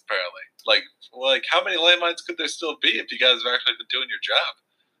the place, apparently. Like how many landmines could there still be if you guys have actually been doing your job?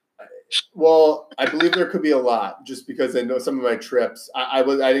 Well, I believe there could be a lot, just because I know some of my trips. I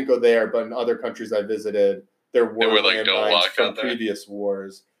didn't go there, but in other countries I visited, there were landmines from previous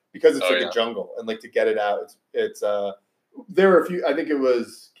wars because it's a jungle, and like to get it out, it's there were a few. I think it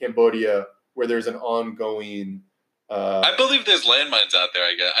was Cambodia where there's an ongoing. I believe there's landmines out there.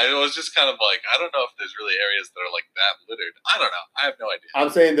 I guess I was just kind of like, I don't know if there's really areas that are like that littered. I don't know. I have no idea. I'm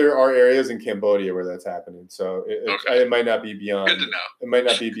saying there are areas in Cambodia where that's happening, so it might not be beyond. Good to know. It might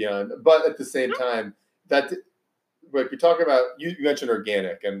not be beyond, but at the same time, that like you're talking about, you mentioned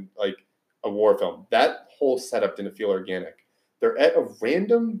organic and like a war film. That whole setup didn't feel organic. They're at a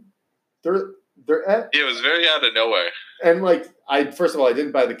random. They're at. It was very out of nowhere. And like first of all, I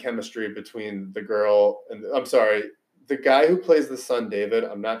didn't buy the chemistry between the girl and I'm sorry. The guy who plays the son, David,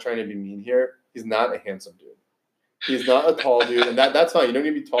 I'm not trying to be mean here. He's not a handsome dude. He's not a tall dude, and that's fine. You don't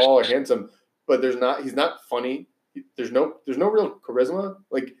need to be tall or handsome, but he's not funny. There's no real charisma.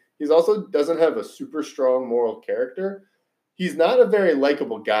 Like, he's also doesn't have a super strong moral character. He's not a very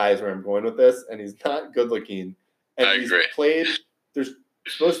likable guy is where I'm going with this, and he's not good looking. And I he's agree. there's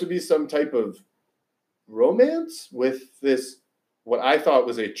supposed to be some type of romance with this, what I thought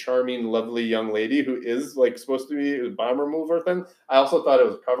was a charming, lovely young lady who is like supposed to be a bomb remover thing. I also thought it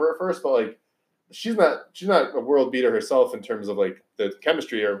was a cover at first, but like she's not a world beater herself in terms of like the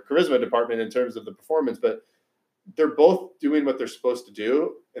chemistry or charisma department in terms of the performance, but they're both doing what they're supposed to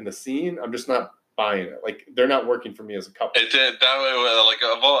do in the scene. I'm just not buying it. Like, they're not working for me as a couple. It did that way.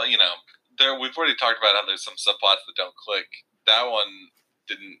 Like, of all, we've already talked about how there's some subplots that don't click. That one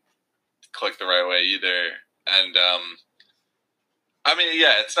didn't click the right way either. And I mean,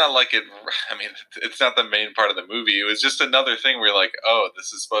 yeah, it's not like it. I mean, it's not the main part of the movie. It was just another thing where you're like, oh,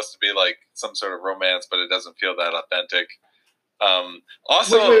 this is supposed to be like some sort of romance, but it doesn't feel that authentic.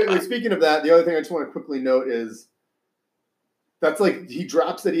 Also, wait, speaking of that, the other thing I just want to quickly note is that's like he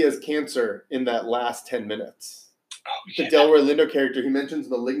drops that he has cancer in that last 10 minutes. Oh, yeah. The Delroy Lindo character, he mentions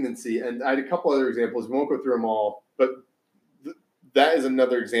malignancy, and I had a couple other examples. We won't go through them all, but that is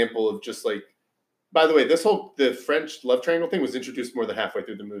another example of just like, by the way, the French love triangle thing was introduced more than halfway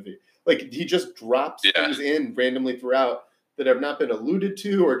through the movie. Like, he just drops things in randomly throughout that have not been alluded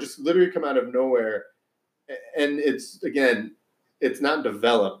to or just literally come out of nowhere. And it's, again, it's not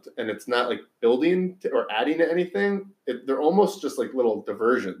developed and it's not like building or adding to anything. They're almost just like little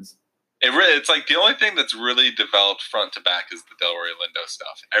diversions. It's like the only thing that's really developed front to back is the Delroy Lindo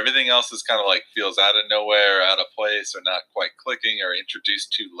stuff. Everything else is kind of like feels out of nowhere, out of place, or not quite clicking, or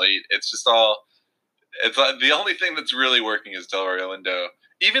introduced too late. It's just all. It's like the only thing that's really working is Delroy Lindo.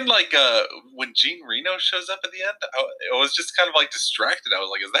 Even like when Jean Reno shows up at the end, I was just kind of like distracted. I was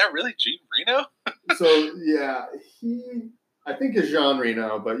like, "Is that really Jean Reno?" So yeah, I think is Jean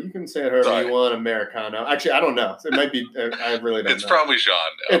Reno, but you can say it however you want, Americano. Actually, I don't know. It might be. I really don't know. It's probably Jean.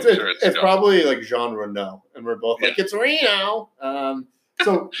 It's probably like Jean Reno, and we're both like, it's Reno.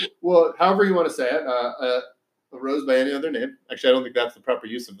 So, well, however you want to say it, a rose by any other name. Actually, I don't think that's the proper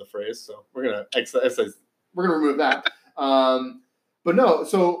use of the phrase, so we're gonna remove that. But no,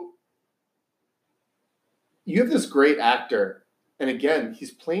 so you have this great actor. And again,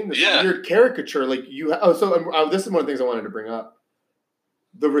 he's playing this weird caricature. Like this is one of the things I wanted to bring up.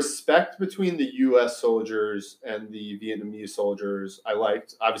 The respect between the U.S. soldiers and the Vietnamese soldiers, I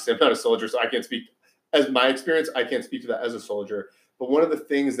liked. Obviously, I'm not a soldier, so I can't speak. As my experience, I can't speak to that as a soldier. But one of the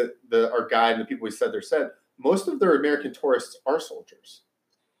things that our guide and the people we said most of their American tourists are soldiers.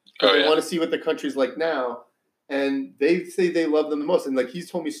 They want to see what the country's like now. And they say they love them the most. And like, he's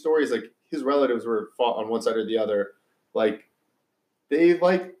told me stories like his relatives were fought on one side or the other. Like, I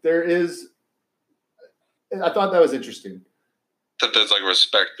thought that was interesting. That there's like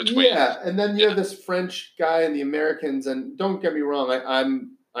respect between. Yeah, and then you have this French guy and the Americans, and don't get me wrong, I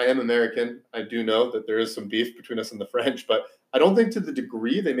am American. I do know that there is some beef between us and the French, but I don't think to the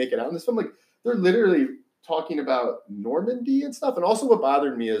degree they make it out in this film. Like, they're literally talking about Normandy and stuff. And also what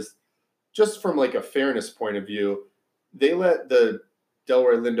bothered me is, just from like a fairness point of view, they let the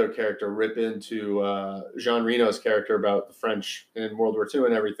Delroy Lindo character rip into Jean Reno's character about the French in World War II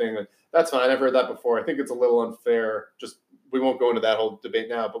and everything. And that's fine. I've heard that before. I think it's a little unfair. Just, we won't go into that whole debate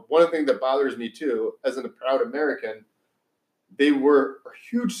now. But one of the things that bothers me too, as a proud American, they were a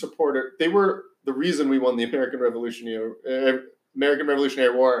huge supporter. They were the reason we won the American Revolutionary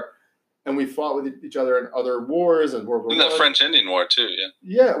War. And we fought with each other in other wars and World War I. In the French Indian War too, yeah.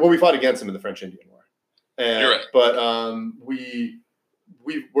 Yeah, well, we fought against them in the French Indian War. And, you're right. But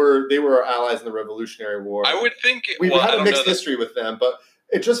they were our allies in the Revolutionary War. I would think we had a mixed history with them, but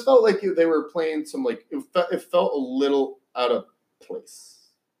it just felt like they were playing some like it felt a little out of place.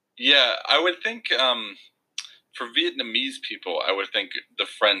 Yeah, I would think for Vietnamese people, I would think the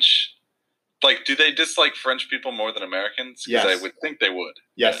French, like, do they dislike French people more than Americans? Because I would think they would.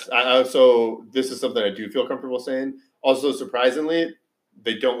 Yes. Yeah. So this is something I do feel comfortable saying. Also, surprisingly,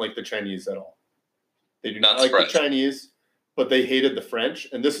 they don't like the Chinese at all. They do not like the Chinese. But they hated the French,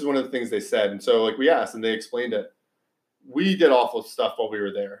 and this is one of the things they said. And so, like, we asked, and they explained it. We did awful stuff while we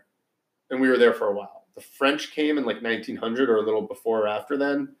were there, and we were there for a while. The French came in, like, 1900 or a little before or after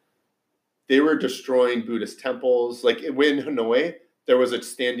then. They were destroying Buddhist temples. Like, in Hanoi, there was a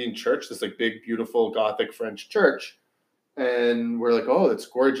standing church, this, like, big, beautiful Gothic French church. And we're like, oh, it's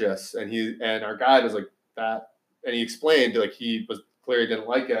gorgeous. And our guide was like, that. And he explained, like, he was clearly didn't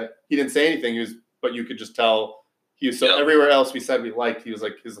like it. He didn't say anything, but you could just tell. He was everywhere else we said we liked, he was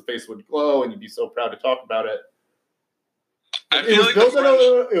like, his face would glow and you'd be so proud to talk about it.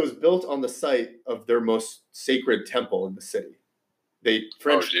 It was built on the site of their most sacred temple in the city. They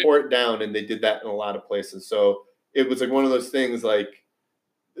French tore it down, and they did that in a lot of places. So it was like one of those things like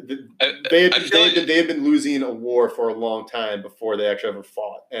they had been losing a war for a long time before they actually ever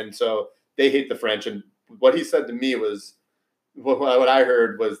fought, and so they hate the French. And what he said to me was, what I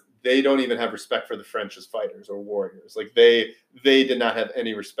heard was, they don't even have respect for the French as fighters or warriors. Like they did not have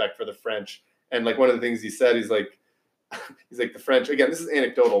any respect for the French. And like one of the things he said, he's like the French, again, this is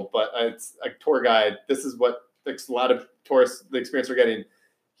anecdotal, but it's a tour guide. This is what a lot of tourists, the experience we're getting.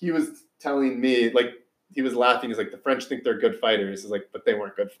 He was telling me, like, he was laughing. He's like, the French think they're good fighters. He's like, but they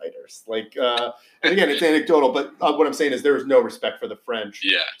weren't good fighters. Like, and again, it's anecdotal, but what I'm saying is there was no respect for the French.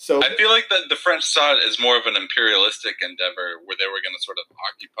 Yeah. So I feel like the French saw it as more of an imperialistic endeavor where they were going to sort of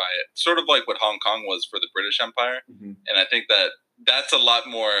occupy it, sort of like what Hong Kong was for the British Empire. Mm-hmm. And I think that's a lot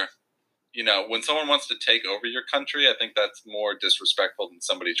more, you know, when someone wants to take over your country, I think that's more disrespectful than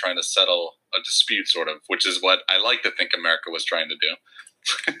somebody trying to settle a dispute, sort of, which is what I like to think America was trying to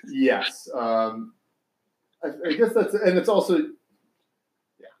do. Yes. I guess that's, and it's also,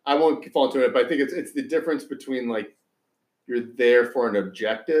 yeah, I won't fall into it, but I think it's the difference between like you're there for an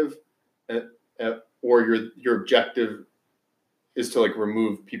objective, or your objective is to like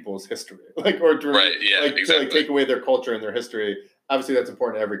remove people's history, like, or to, right, yeah, like, exactly. to like take away their culture and their history. Obviously, that's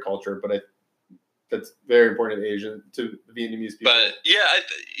important to every culture, but that's very important to Vietnamese people. But yeah,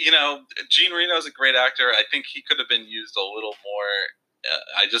 you know, Jean Reno is a great actor. I think he could have been used a little more.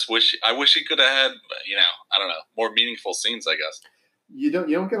 I wish he could have had, you know, I don't know, more meaningful scenes, I guess. You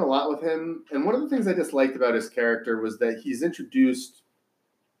don't get a lot with him. And one of the things I disliked about his character was that he's introduced,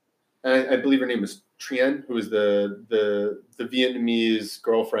 and I believe her name is Trien, who is the Vietnamese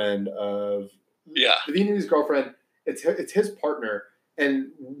girlfriend of, yeah, the Vietnamese girlfriend. It's his partner.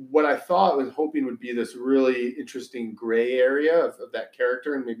 And what I thought was hoping would be this really interesting gray area of that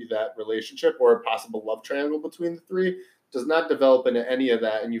character and maybe that relationship or a possible love triangle between the three does not develop into any of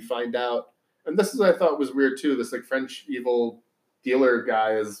that. And you find out, and this is what I thought was weird too, this like French evil dealer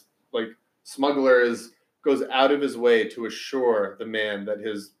guy is like smuggler goes out of his way to assure the man that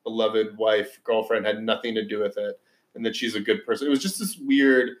his beloved wife, girlfriend had nothing to do with it and that she's a good person. It was just this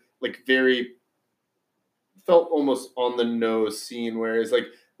weird, like very, felt almost on the nose scene where it's like,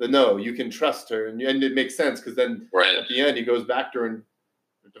 you can trust her. And it makes sense because then right at the end he goes back to her and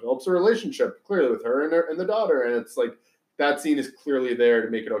develops a relationship clearly with her and the daughter. And it's like, that scene is clearly there to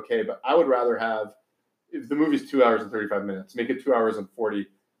make it okay. But I would rather have, if the movie's 2 hours and 35 minutes, make it 2 hours and 40.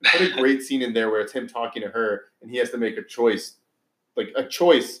 Put a great scene in there where it's him talking to her and he has to make a choice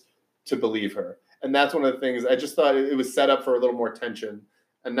to believe her. And that's one of the things I just thought it was set up for a little more tension,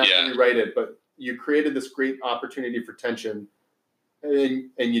 and not to rewrite it, but you created this great opportunity for tension, and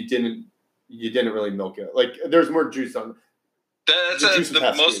you didn't really milk it. Like there's more juice on. Most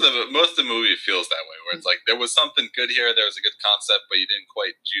of the movie feels that way, where it's like there was something good here, there was a good concept, but you didn't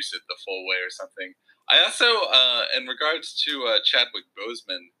quite juice it the full way or something. I also, in regards to Chadwick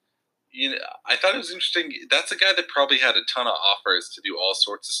Boseman, you know, I thought it was interesting. That's a guy that probably had a ton of offers to do all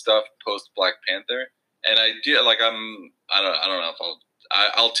sorts of stuff post Black Panther, and I don't know if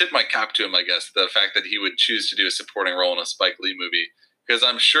I'll tip my cap to him. I guess the fact that he would choose to do a supporting role in a Spike Lee movie, because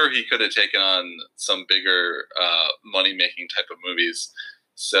I'm sure he could have taken on some bigger money-making type of movies.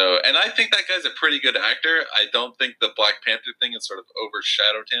 So, and I think that guy's a pretty good actor. I don't think the Black Panther thing has sort of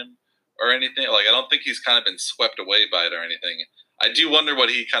overshadowed him or anything. Like, I don't think he's kind of been swept away by it or anything. I do wonder what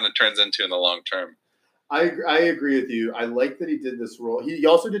he kind of turns into in the long term. I agree with you. I like that he did this role. He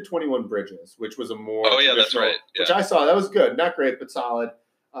also did 21 Bridges, which was a more that's right. Yeah. Which I saw. That was good. Not great, but solid.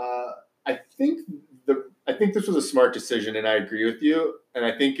 I think this was a smart decision, and I agree with you. And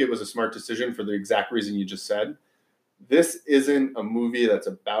I think it was a smart decision for the exact reason you just said. This isn't a movie that's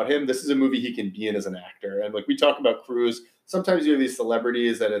about him. This is a movie he can be in as an actor. And like we talk about Cruise, sometimes you have these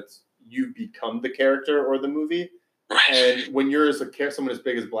celebrities that you become the character or the movie. Right. And when you're someone as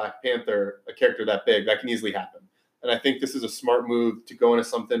big as Black Panther, a character that big, that can easily happen. And I think this is a smart move to go into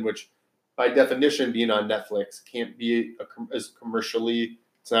something which, by definition, being on Netflix, can't be as commercially.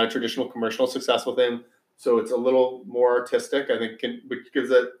 It's not a traditional commercial successful thing. So it's a little more artistic. I think which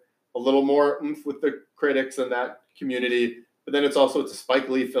gives it a little more oomph with the critics and that community. But then it's a Spike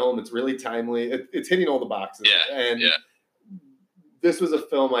Lee film. It's really timely. It's hitting all the boxes. Yeah. And this was a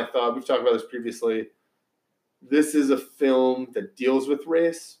film I thought, we've talked about this previously. This is a film that deals with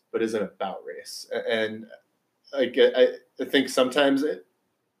race, but isn't about race. And I think sometimes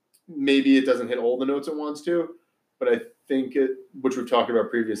maybe it doesn't hit all the notes it wants to, but I think which we've talked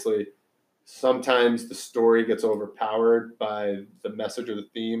about previously, sometimes the story gets overpowered by the message or the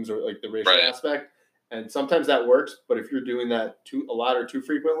themes or like the racial aspect. And sometimes that works, but if you're doing that a lot or too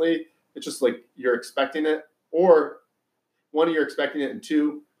frequently, it's just like you're expecting it, or one, you're expecting it, and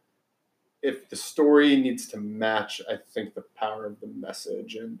two, if the story needs to match, I think the power of the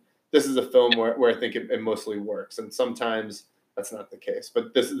message. And this is a film where I think it mostly works, and sometimes that's not the case.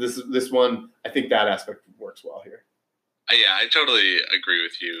 But this one, I think that aspect works well here. Yeah, I totally agree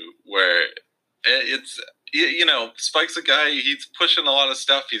with you. Where it's Spike's a guy. He's pushing a lot of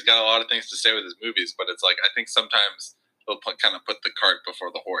stuff. He's got a lot of things to say with his movies, but it's like I think sometimes he'll kind of put the cart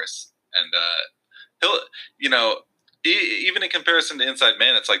before the horse, and he'll even in comparison to Inside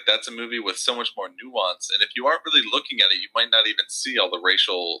Man, it's like that's a movie with so much more nuance. And if you aren't really looking at it, you might not even see all the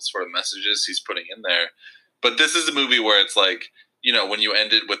racial sort of messages he's putting in there. But this is a movie where it's like, when you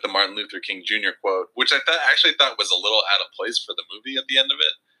ended with the Martin Luther King Jr. quote, which I actually thought was a little out of place for the movie at the end of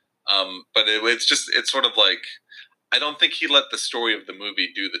it. But it's sort of like, I don't think he let the story of the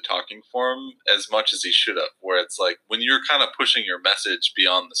movie do the talking for him as much as he should have. Where it's like, when you're kind of pushing your message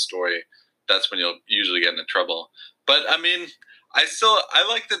beyond the story, that's when you'll usually get into trouble. But I mean, I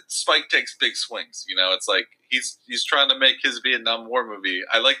like that Spike takes big swings. It's like he's trying to make his Vietnam War movie.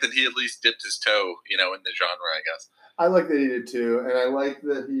 I like that he at least dipped his toe, in the genre, I guess. I like that he did too, and I like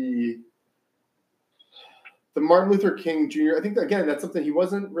that the Martin Luther King Jr. I think again that's something he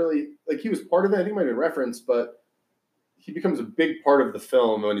wasn't really like. He was part of it. I think it might have been referenced, but he becomes a big part of the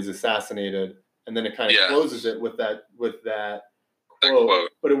film when he's assassinated, and then it kind of closes it with that quote.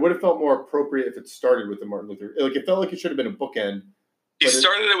 But it would have felt more appropriate if it started with the Martin Luther. Like it felt like it should have been a bookend. He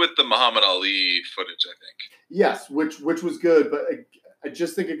started it with the Muhammad Ali footage, I think. Yes, which was good, but I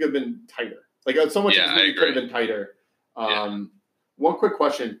just think it could have been tighter. Like so much of this movie could have been tighter. One quick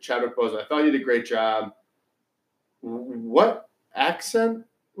question, Chadwick Boseman. I thought you did a great job. What accent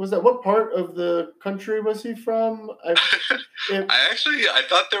was that? What part of the country was he from? I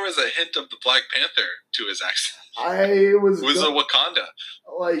thought there was a hint of the Black Panther to his accent. It was a Wakanda.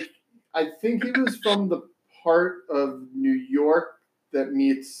 Like, I think he was from the part of New York that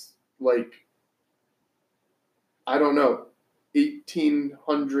meets, like, I don't know,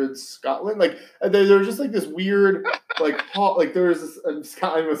 1800s Scotland. Like, there was just like this weird, like there was this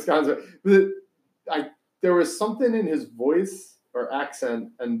Scotland, Wisconsin. There was something in his voice or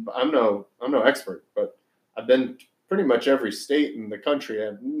accent, and I'm no expert, but I've been pretty much every state in the country.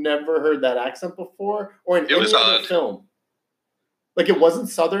 I've never heard that accent before, or in any other film. Like, it wasn't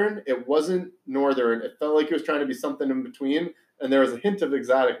Southern, it wasn't Northern. It felt like it was trying to be something in between, and there was a hint of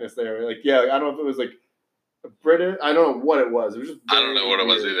exoticness there. Like, I don't know if it was like a British. I don't know what it was. It was just I don't know what it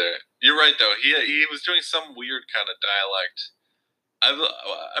was either. You're right though. He was doing some weird kind of dialect.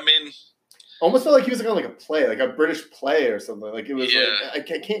 I mean. Almost felt like he was like a play, like a British play or something. Like it was like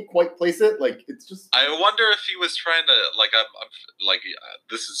I can't quite place it. Like it's just. I wonder if he was trying to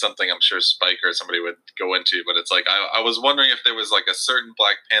this is something I'm sure Spike or somebody would go into, but it's like I was wondering if there was like a certain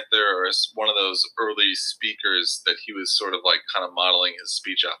Black Panther or one of those early speakers that he was sort of like kind of modeling his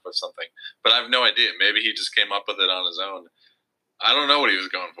speech off of something. But I have no idea. Maybe he just came up with it on his own. I don't know what he was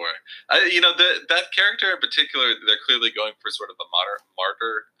going for. That character in particular, they're clearly going for sort of the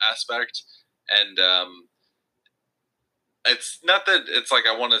martyr aspect. And it's not that it's like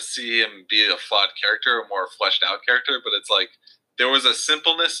I want to see him be a flawed character or more fleshed out character, but it's like there was a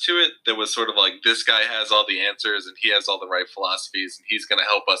simpleness to it that was sort of like this guy has all the answers and he has all the right philosophies and he's going to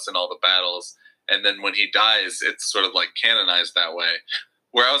help us in all the battles. And then when he dies, it's sort of like canonized that way.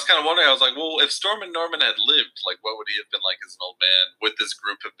 Where I was kind of wondering, I was like, well, if Storm and Norman had lived, like what would he have been like as an old man? Would this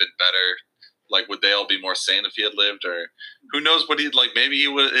group have been better? Like, would they all be more sane if he had lived? Or who knows what he'd like? Maybe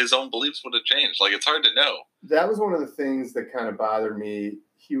his own beliefs would have changed. Like, it's hard to know. That was one of the things that kind of bothered me.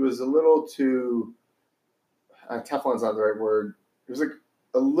 He was a little too, Teflon's not the right word. It was like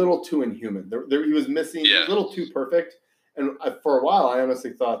a little too inhuman. He was missing, a little too perfect. And for a while, I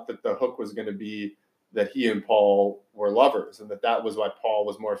honestly thought that the hook was going to be that he and Paul were lovers and that was why Paul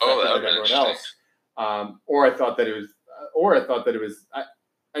was more effective than everyone else. Or I thought that it was,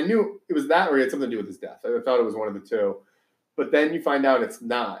 I knew it was that or it had something to do with his death. I thought it was one of the two. But then you find out it's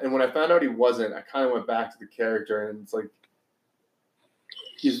not. And when I found out he wasn't, I kind of went back to the character and it's like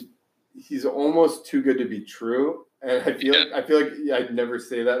he's almost too good to be true. And I feel like I'd never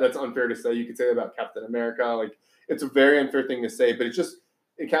say that. That's unfair to say. You could say that about Captain America. Like, it's a very unfair thing to say, but it's just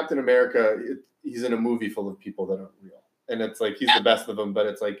in Captain America, he's in a movie full of people that aren't real. And it's like he's the best of them, but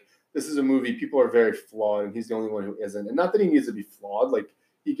it's like this is a movie. People are very flawed, and he's the only one who isn't. And not that he needs to be flawed. Like,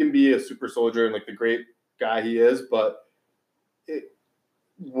 he can be a super soldier and like the great guy he is, but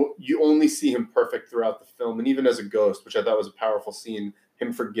you only see him perfect throughout the film. And even as a ghost, which I thought was a powerful scene,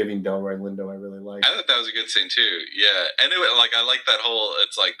 him forgiving Delroy Lindo, I really liked. I thought that was a good scene too. Yeah. Anyway, like I like that whole,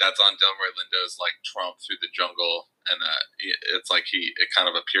 it's like that's on Delroy Lindo's like tromp through the jungle. And it's like it kind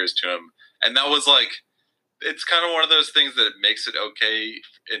of appears to him. And that was like, it's kind of one of those things that it makes it okay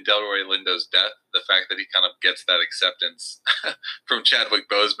in Delroy Lindo's death. The fact that he kind of gets that acceptance from Chadwick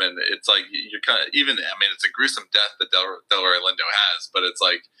Boseman. It's like you're kind of it's a gruesome death that Delroy Lindo has, but it's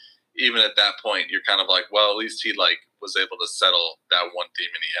like even at that point you're kind of like, well, at least he like was able to settle that one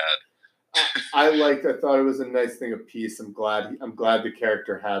demon he had. I thought it was a nice thing of peace. I'm glad the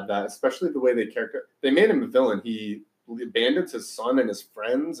character had that, especially the way they made him a villain. He abandons his son and his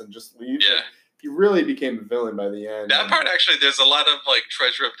friends and just leaves. Yeah. Like, he really became a villain by the end. That part, actually, there's a lot of like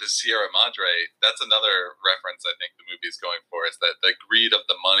Treasure of the Sierra Madre. That's another reference I think the movie's going for, is that the greed of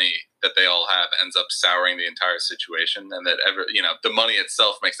the money that they all have ends up souring the entire situation, and that the money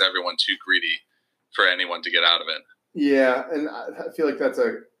itself makes everyone too greedy for anyone to get out of it. Yeah, and I feel like that's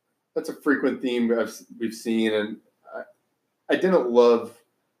a frequent theme we've seen, and I just didn't love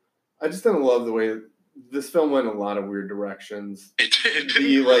the way this film went in a lot of weird directions. It didn't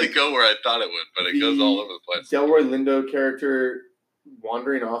really go where I thought it would, but it goes all over the place. Delroy Lindo character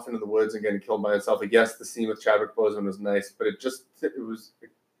wandering off into the woods and getting killed by himself. I guess the scene with Chadwick Boseman was nice, but it was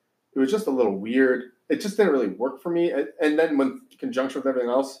just a little weird. It just didn't really work for me. And then when in conjunction with everything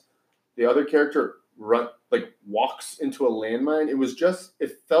else, the other character walks into a landmine.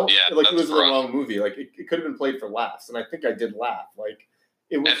 It felt like it was the wrong movie. Like it could have been played for laughs, and I think I did laugh. Like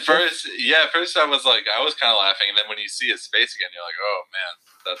it was at first I was kind of laughing, and then when you see his face again, you're like, oh man,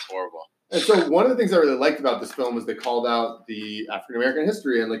 that's horrible. And so one of the things I really liked about this film was they called out the African American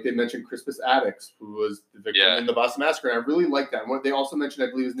history, and like they mentioned Crispus Attucks, who was the victim in the Boston Massacre, and I really liked that. And they also mentioned,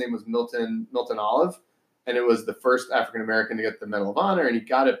 I believe his name was Milton Olive. And it was the first African American to get the Medal of Honor, and he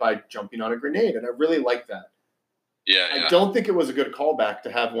got it by jumping on a grenade. And I really liked that. Yeah. I don't think it was a good callback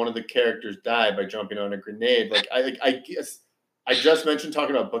to have one of the characters die by jumping on a grenade. Like I guess I just mentioned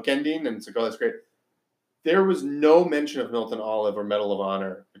talking about bookending, and it's like, oh, that's great. There was no mention of Milton Olive or Medal of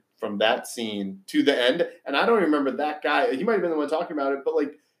Honor from that scene to the end, and I don't remember that guy. He might have been the one talking about it, but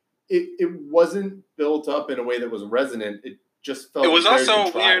like it wasn't built up in a way that was resonant. It just felt. It was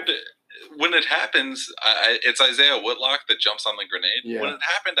also weird. When it happens, it's Isaiah Whitlock that jumps on the grenade. Yeah. When it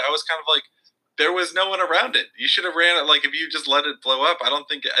happened, I was kind of like, there was no one around it. You should have ran it. Like, if you just let it blow up, I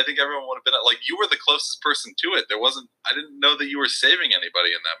think everyone would have been like, you were the closest person to it. I didn't know that you were saving anybody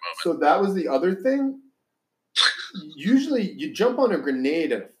in that moment. So that was the other thing. Usually you jump on a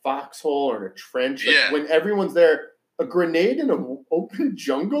grenade in a foxhole or in a trench. Like when everyone's there, a grenade in an open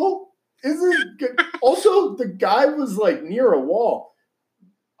jungle isn't good. Also, the guy was like near a wall.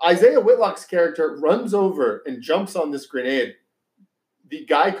 Isaiah Whitlock's character runs over and jumps on this grenade. The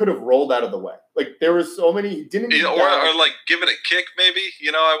guy could have rolled out of the way. Like there was so many. He didn't. Or like give it a kick, maybe.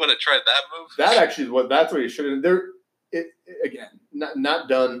 I would have tried that move. That's what he should have done. Again, not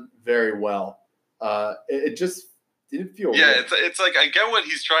done very well. It just didn't feel. Yeah, real. It's like I get what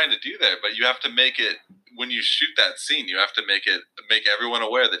he's trying to do there, but you have to make it when you shoot that scene. You have to make everyone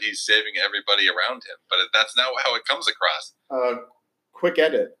aware that he's saving everybody around him. But that's not how it comes across. Quick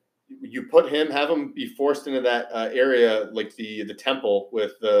edit. You have him be forced into that area, like the temple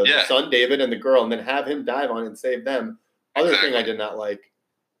with the son David and the girl, and then have him dive on and save them. Other thing I did not like: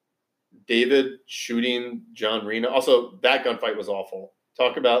 David shooting John Reno. Also, that gunfight was awful.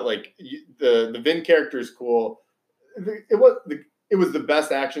 Talk about like the Vin character is cool. It was the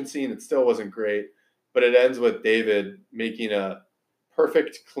best action scene. It still wasn't great, but it ends with David making a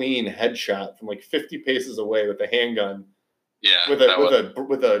perfect, clean headshot from like 50 paces away with a handgun. Yeah, with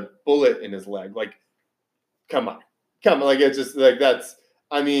a bullet in his leg. Like, come on. Like it's just like that's.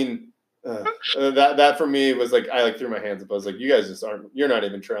 I mean, that for me was like I threw my hands up. I was like, you guys just aren't. You're not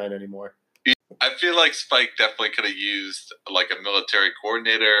even trying anymore. I feel like Spike definitely could have used like a military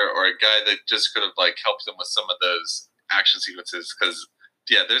coordinator or a guy that just could have like helped him with some of those action sequences. Because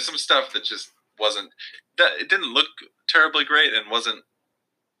there's some stuff that just wasn't. That it didn't look terribly great and wasn't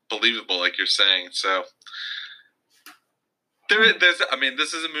believable, like you're saying. So.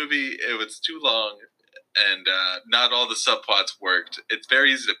 This is a movie. It was too long, and not all the subplots worked. It's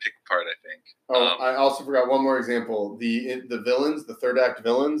very easy to pick apart, I think. I also forgot one more example. The villains, the third act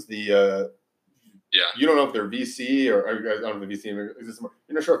villains. You don't know if they're VC or I don't know if the VC. You're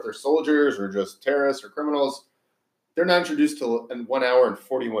not sure if they're soldiers or just terrorists or criminals. They're not introduced till in 1 hour and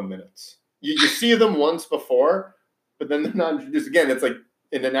 41 minutes. You see them once before, but then they're not introduced again. It's like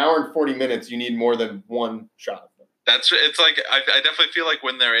in an hour and 40 minutes, you need more than one shot. It's like I definitely feel like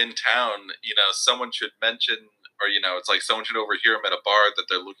when they're in town, someone should mention, or it's like someone should overhear them at a bar that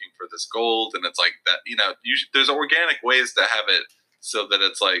they're looking for this gold, and it's like that. There's organic ways to have it so that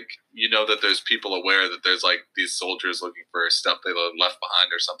it's like that there's people aware that there's like these soldiers looking for stuff they left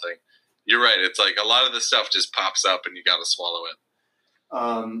behind or something. You're right. It's like a lot of the stuff just pops up, and you got to swallow it.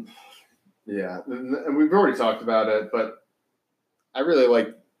 Yeah, and we've already talked about it, but I really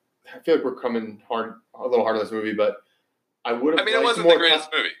like. I feel like we're coming a little hard on this movie, but I would have. I mean, it liked wasn't more the greatest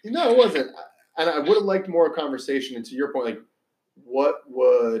movie. No, it wasn't, and I would have liked more conversation. And to your point, like, what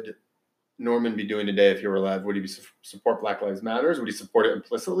would Norman be doing today if he were alive? Would he support Black Lives Matters? Would he support it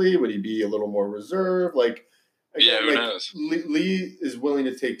implicitly? Would he be a little more reserved? Like, again, who knows? Lee is willing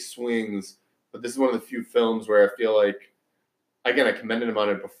to take swings, but this is one of the few films where I feel like, again, I commended him on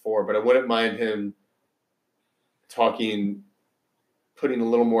it before, but I wouldn't mind him putting a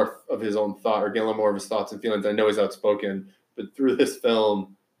little more of his own thought or getting a little more of his thoughts and feelings. I know he's outspoken, but through this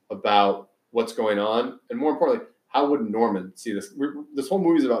film about what's going on, and more importantly, how would Norman see this? This whole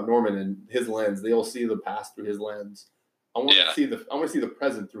movie is about Norman and his lens. They all see the past through his lens. I want to see the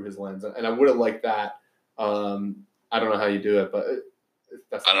present through his lens, and I would have liked that. I don't know how you do it, but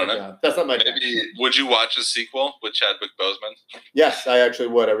that's not my job. That's not my job. Would you watch a sequel with Chadwick Boseman? Yes, I actually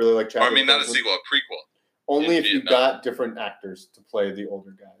would. I really like Chadwick. Or, I mean, not a sequel, a prequel. Only if you got different actors to play the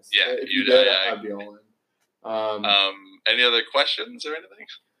older guys. Yeah, if you did, I'd be all in. Any other questions or anything?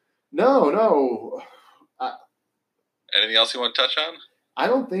 No. Anything else you want to touch on? I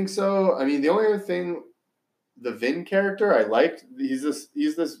don't think so. I mean, the only other thing, the Vin character, I liked. He's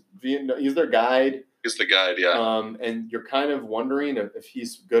their guide. He's the guide, yeah. And you're kind of wondering if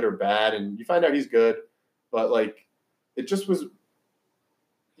he's good or bad, and you find out he's good, but like, it just was.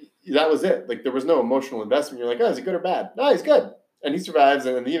 That was it. Like, there was no emotional investment. You're like, oh, is he good or bad? No, he's good, and he survives,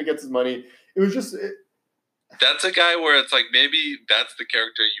 and he even gets his money. It was just. That's a guy where it's like maybe that's the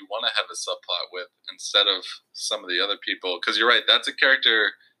character you want to have a subplot with instead of some of the other people. Because you're right, that's a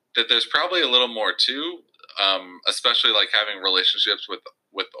character that there's probably a little more to, especially like having relationships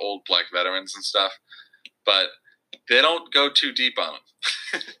with old Black veterans and stuff. But they don't go too deep on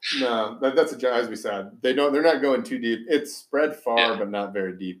them. No, that's as we said. They're not going too deep. It's spread far, but not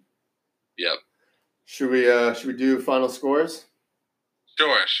very deep. Yep. Should we do final scores?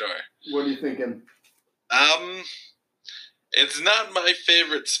 Sure. What are you thinking? It's not my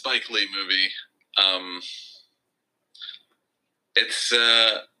favorite Spike Lee movie. It's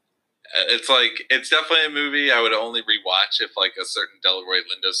definitely a movie I would only rewatch if like a certain Delroy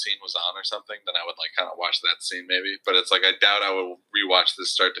Lindo scene was on or something. Then I would like kind of watch that scene maybe. But it's like I doubt I will rewatch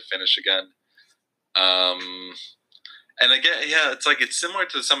this start to finish again. And again, yeah, it's similar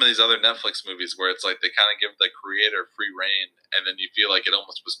to some of these other Netflix movies where it's like they kind of give the creator free reign, and then you feel like it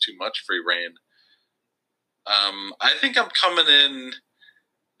almost was too much free reign. I think I'm coming in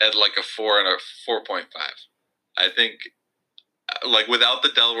at like a 4 and a 4.5. I think, like, without the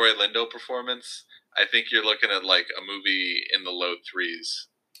Delroy Lindo performance, I think you're looking at like a movie in the low 3s.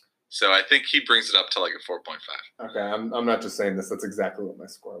 So I think he brings it up to like a 4.5. Okay, I'm not just saying this. That's exactly what my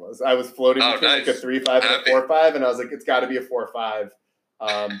score was. I was floating between like a 3.5 and a 4.5, and I was like, it's got to be a 4.5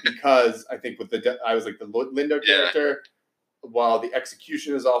 because I think I was like the Lindo character. While the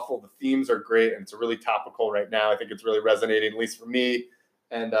execution is awful, the themes are great, and it's really topical right now. I think it's really resonating, at least for me.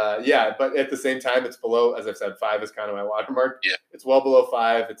 And but at the same time, it's below, as I've said, 5 is kind of my watermark. Yeah, it's well below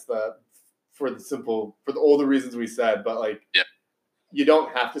 5. It's for all the reasons we said, but like, you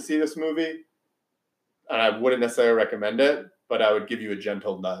don't have to see this movie, and I wouldn't necessarily recommend it, but I would give you a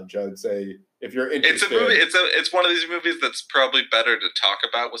gentle nudge. I would say if you're interested, it's a movie. It's one of these movies that's probably better to talk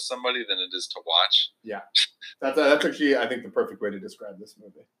about with somebody than it is to watch. Yeah, that's actually, I think, the perfect way to describe this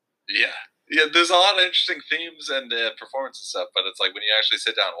movie. Yeah. There's a lot of interesting themes and performance and stuff, but it's like when you actually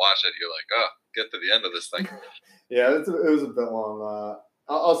sit down and watch it, you're like, oh, get to the end of this thing. Yeah, it was a bit long.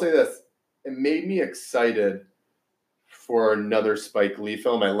 I'll say this: it made me excited for another Spike Lee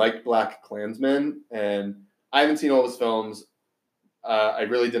film. I liked BlacKkKlansman, and I haven't seen all his films. I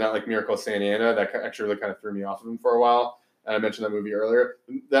really did not like Miracle of Santa Ana. That actually really kind of threw me off of him for a while. And I mentioned that movie earlier.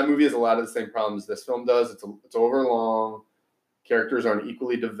 That movie has a lot of the same problems this film does. It's overlong. Characters aren't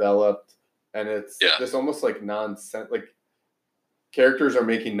equally developed, and it's this almost like nonsense. Like, characters are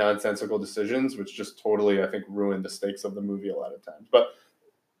making nonsensical decisions, which just totally, I think, ruined the stakes of the movie a lot of times. But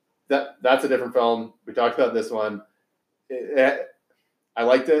that's a different film. We talked about this one. I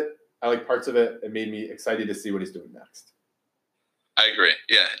liked it. I liked parts of it. It made me excited to see what he's doing next. I agree.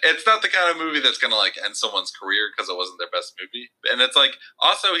 Yeah. It's not the kind of movie that's going to like end someone's career because it wasn't their best movie. And it's like,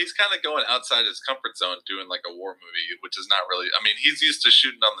 also, he's kind of going outside his comfort zone doing like a war movie, which is not really, I mean, he's used to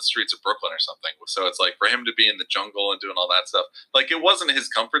shooting on the streets of Brooklyn or something. So it's like for him to be in the jungle and doing all that stuff, like it wasn't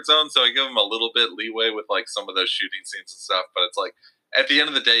his comfort zone. So I give him a little bit leeway with like some of those shooting scenes and stuff. But it's like, at the end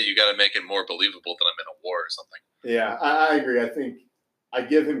of the day, you got to make it more believable than I'm in a war or something. Yeah, I agree. I think I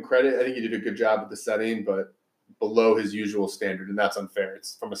give him credit. I think he did a good job with the setting, but below his usual standard, and that's unfair.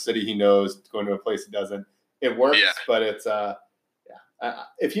 It's from a city he knows, going to a place he doesn't. It works, but it's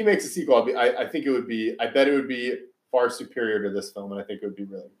if he makes a sequel, I think it would be. I bet it would be far superior to this film, and I think it would be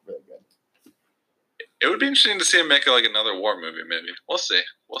really, really good. It would be interesting to see him make like another war movie. Maybe we'll see.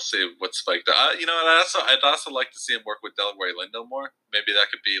 We'll see what Spike does. You know, and I'd also like to see him work with Delroy Lindo more. Maybe that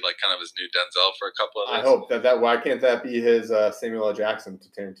could be like kind of his new Denzel for a couple of days. I hope that why can't that be his Samuel L. Jackson to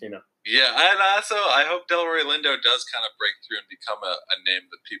Tarantino? Yeah, and also I hope Delroy Lindo does kind of break through and become a name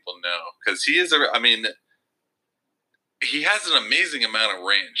that people know, because he is he has an amazing amount of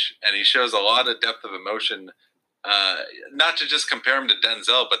range, and he shows a lot of depth of emotion. Not to just compare him to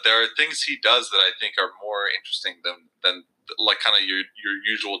Denzel, but there are things he does that I think are more interesting than like kind of your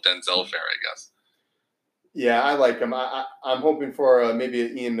usual Denzel fare, I guess. Yeah, I like him. I'm hoping for maybe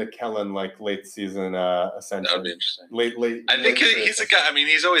an Ian McKellen like late season ascension. That would be interesting. Late. I think he's a guy. I mean,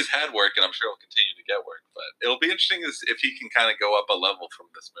 he's always had work, and I'm sure he'll continue to get work. But it'll be interesting if he can kind of go up a level from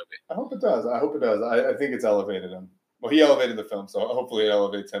this movie. I hope it does. I think it's elevated him. Well, he elevated the film, so hopefully it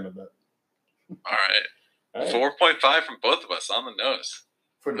elevates him a bit. All right. 4.5 from both of us on the nose.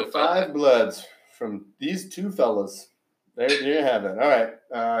 For the 5 bloods from these two fellas. There you have it. All right.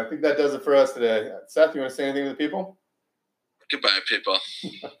 I think that does it for us today. Seth, you want to say anything to the people? Goodbye, people.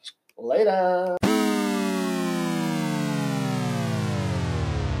 Later.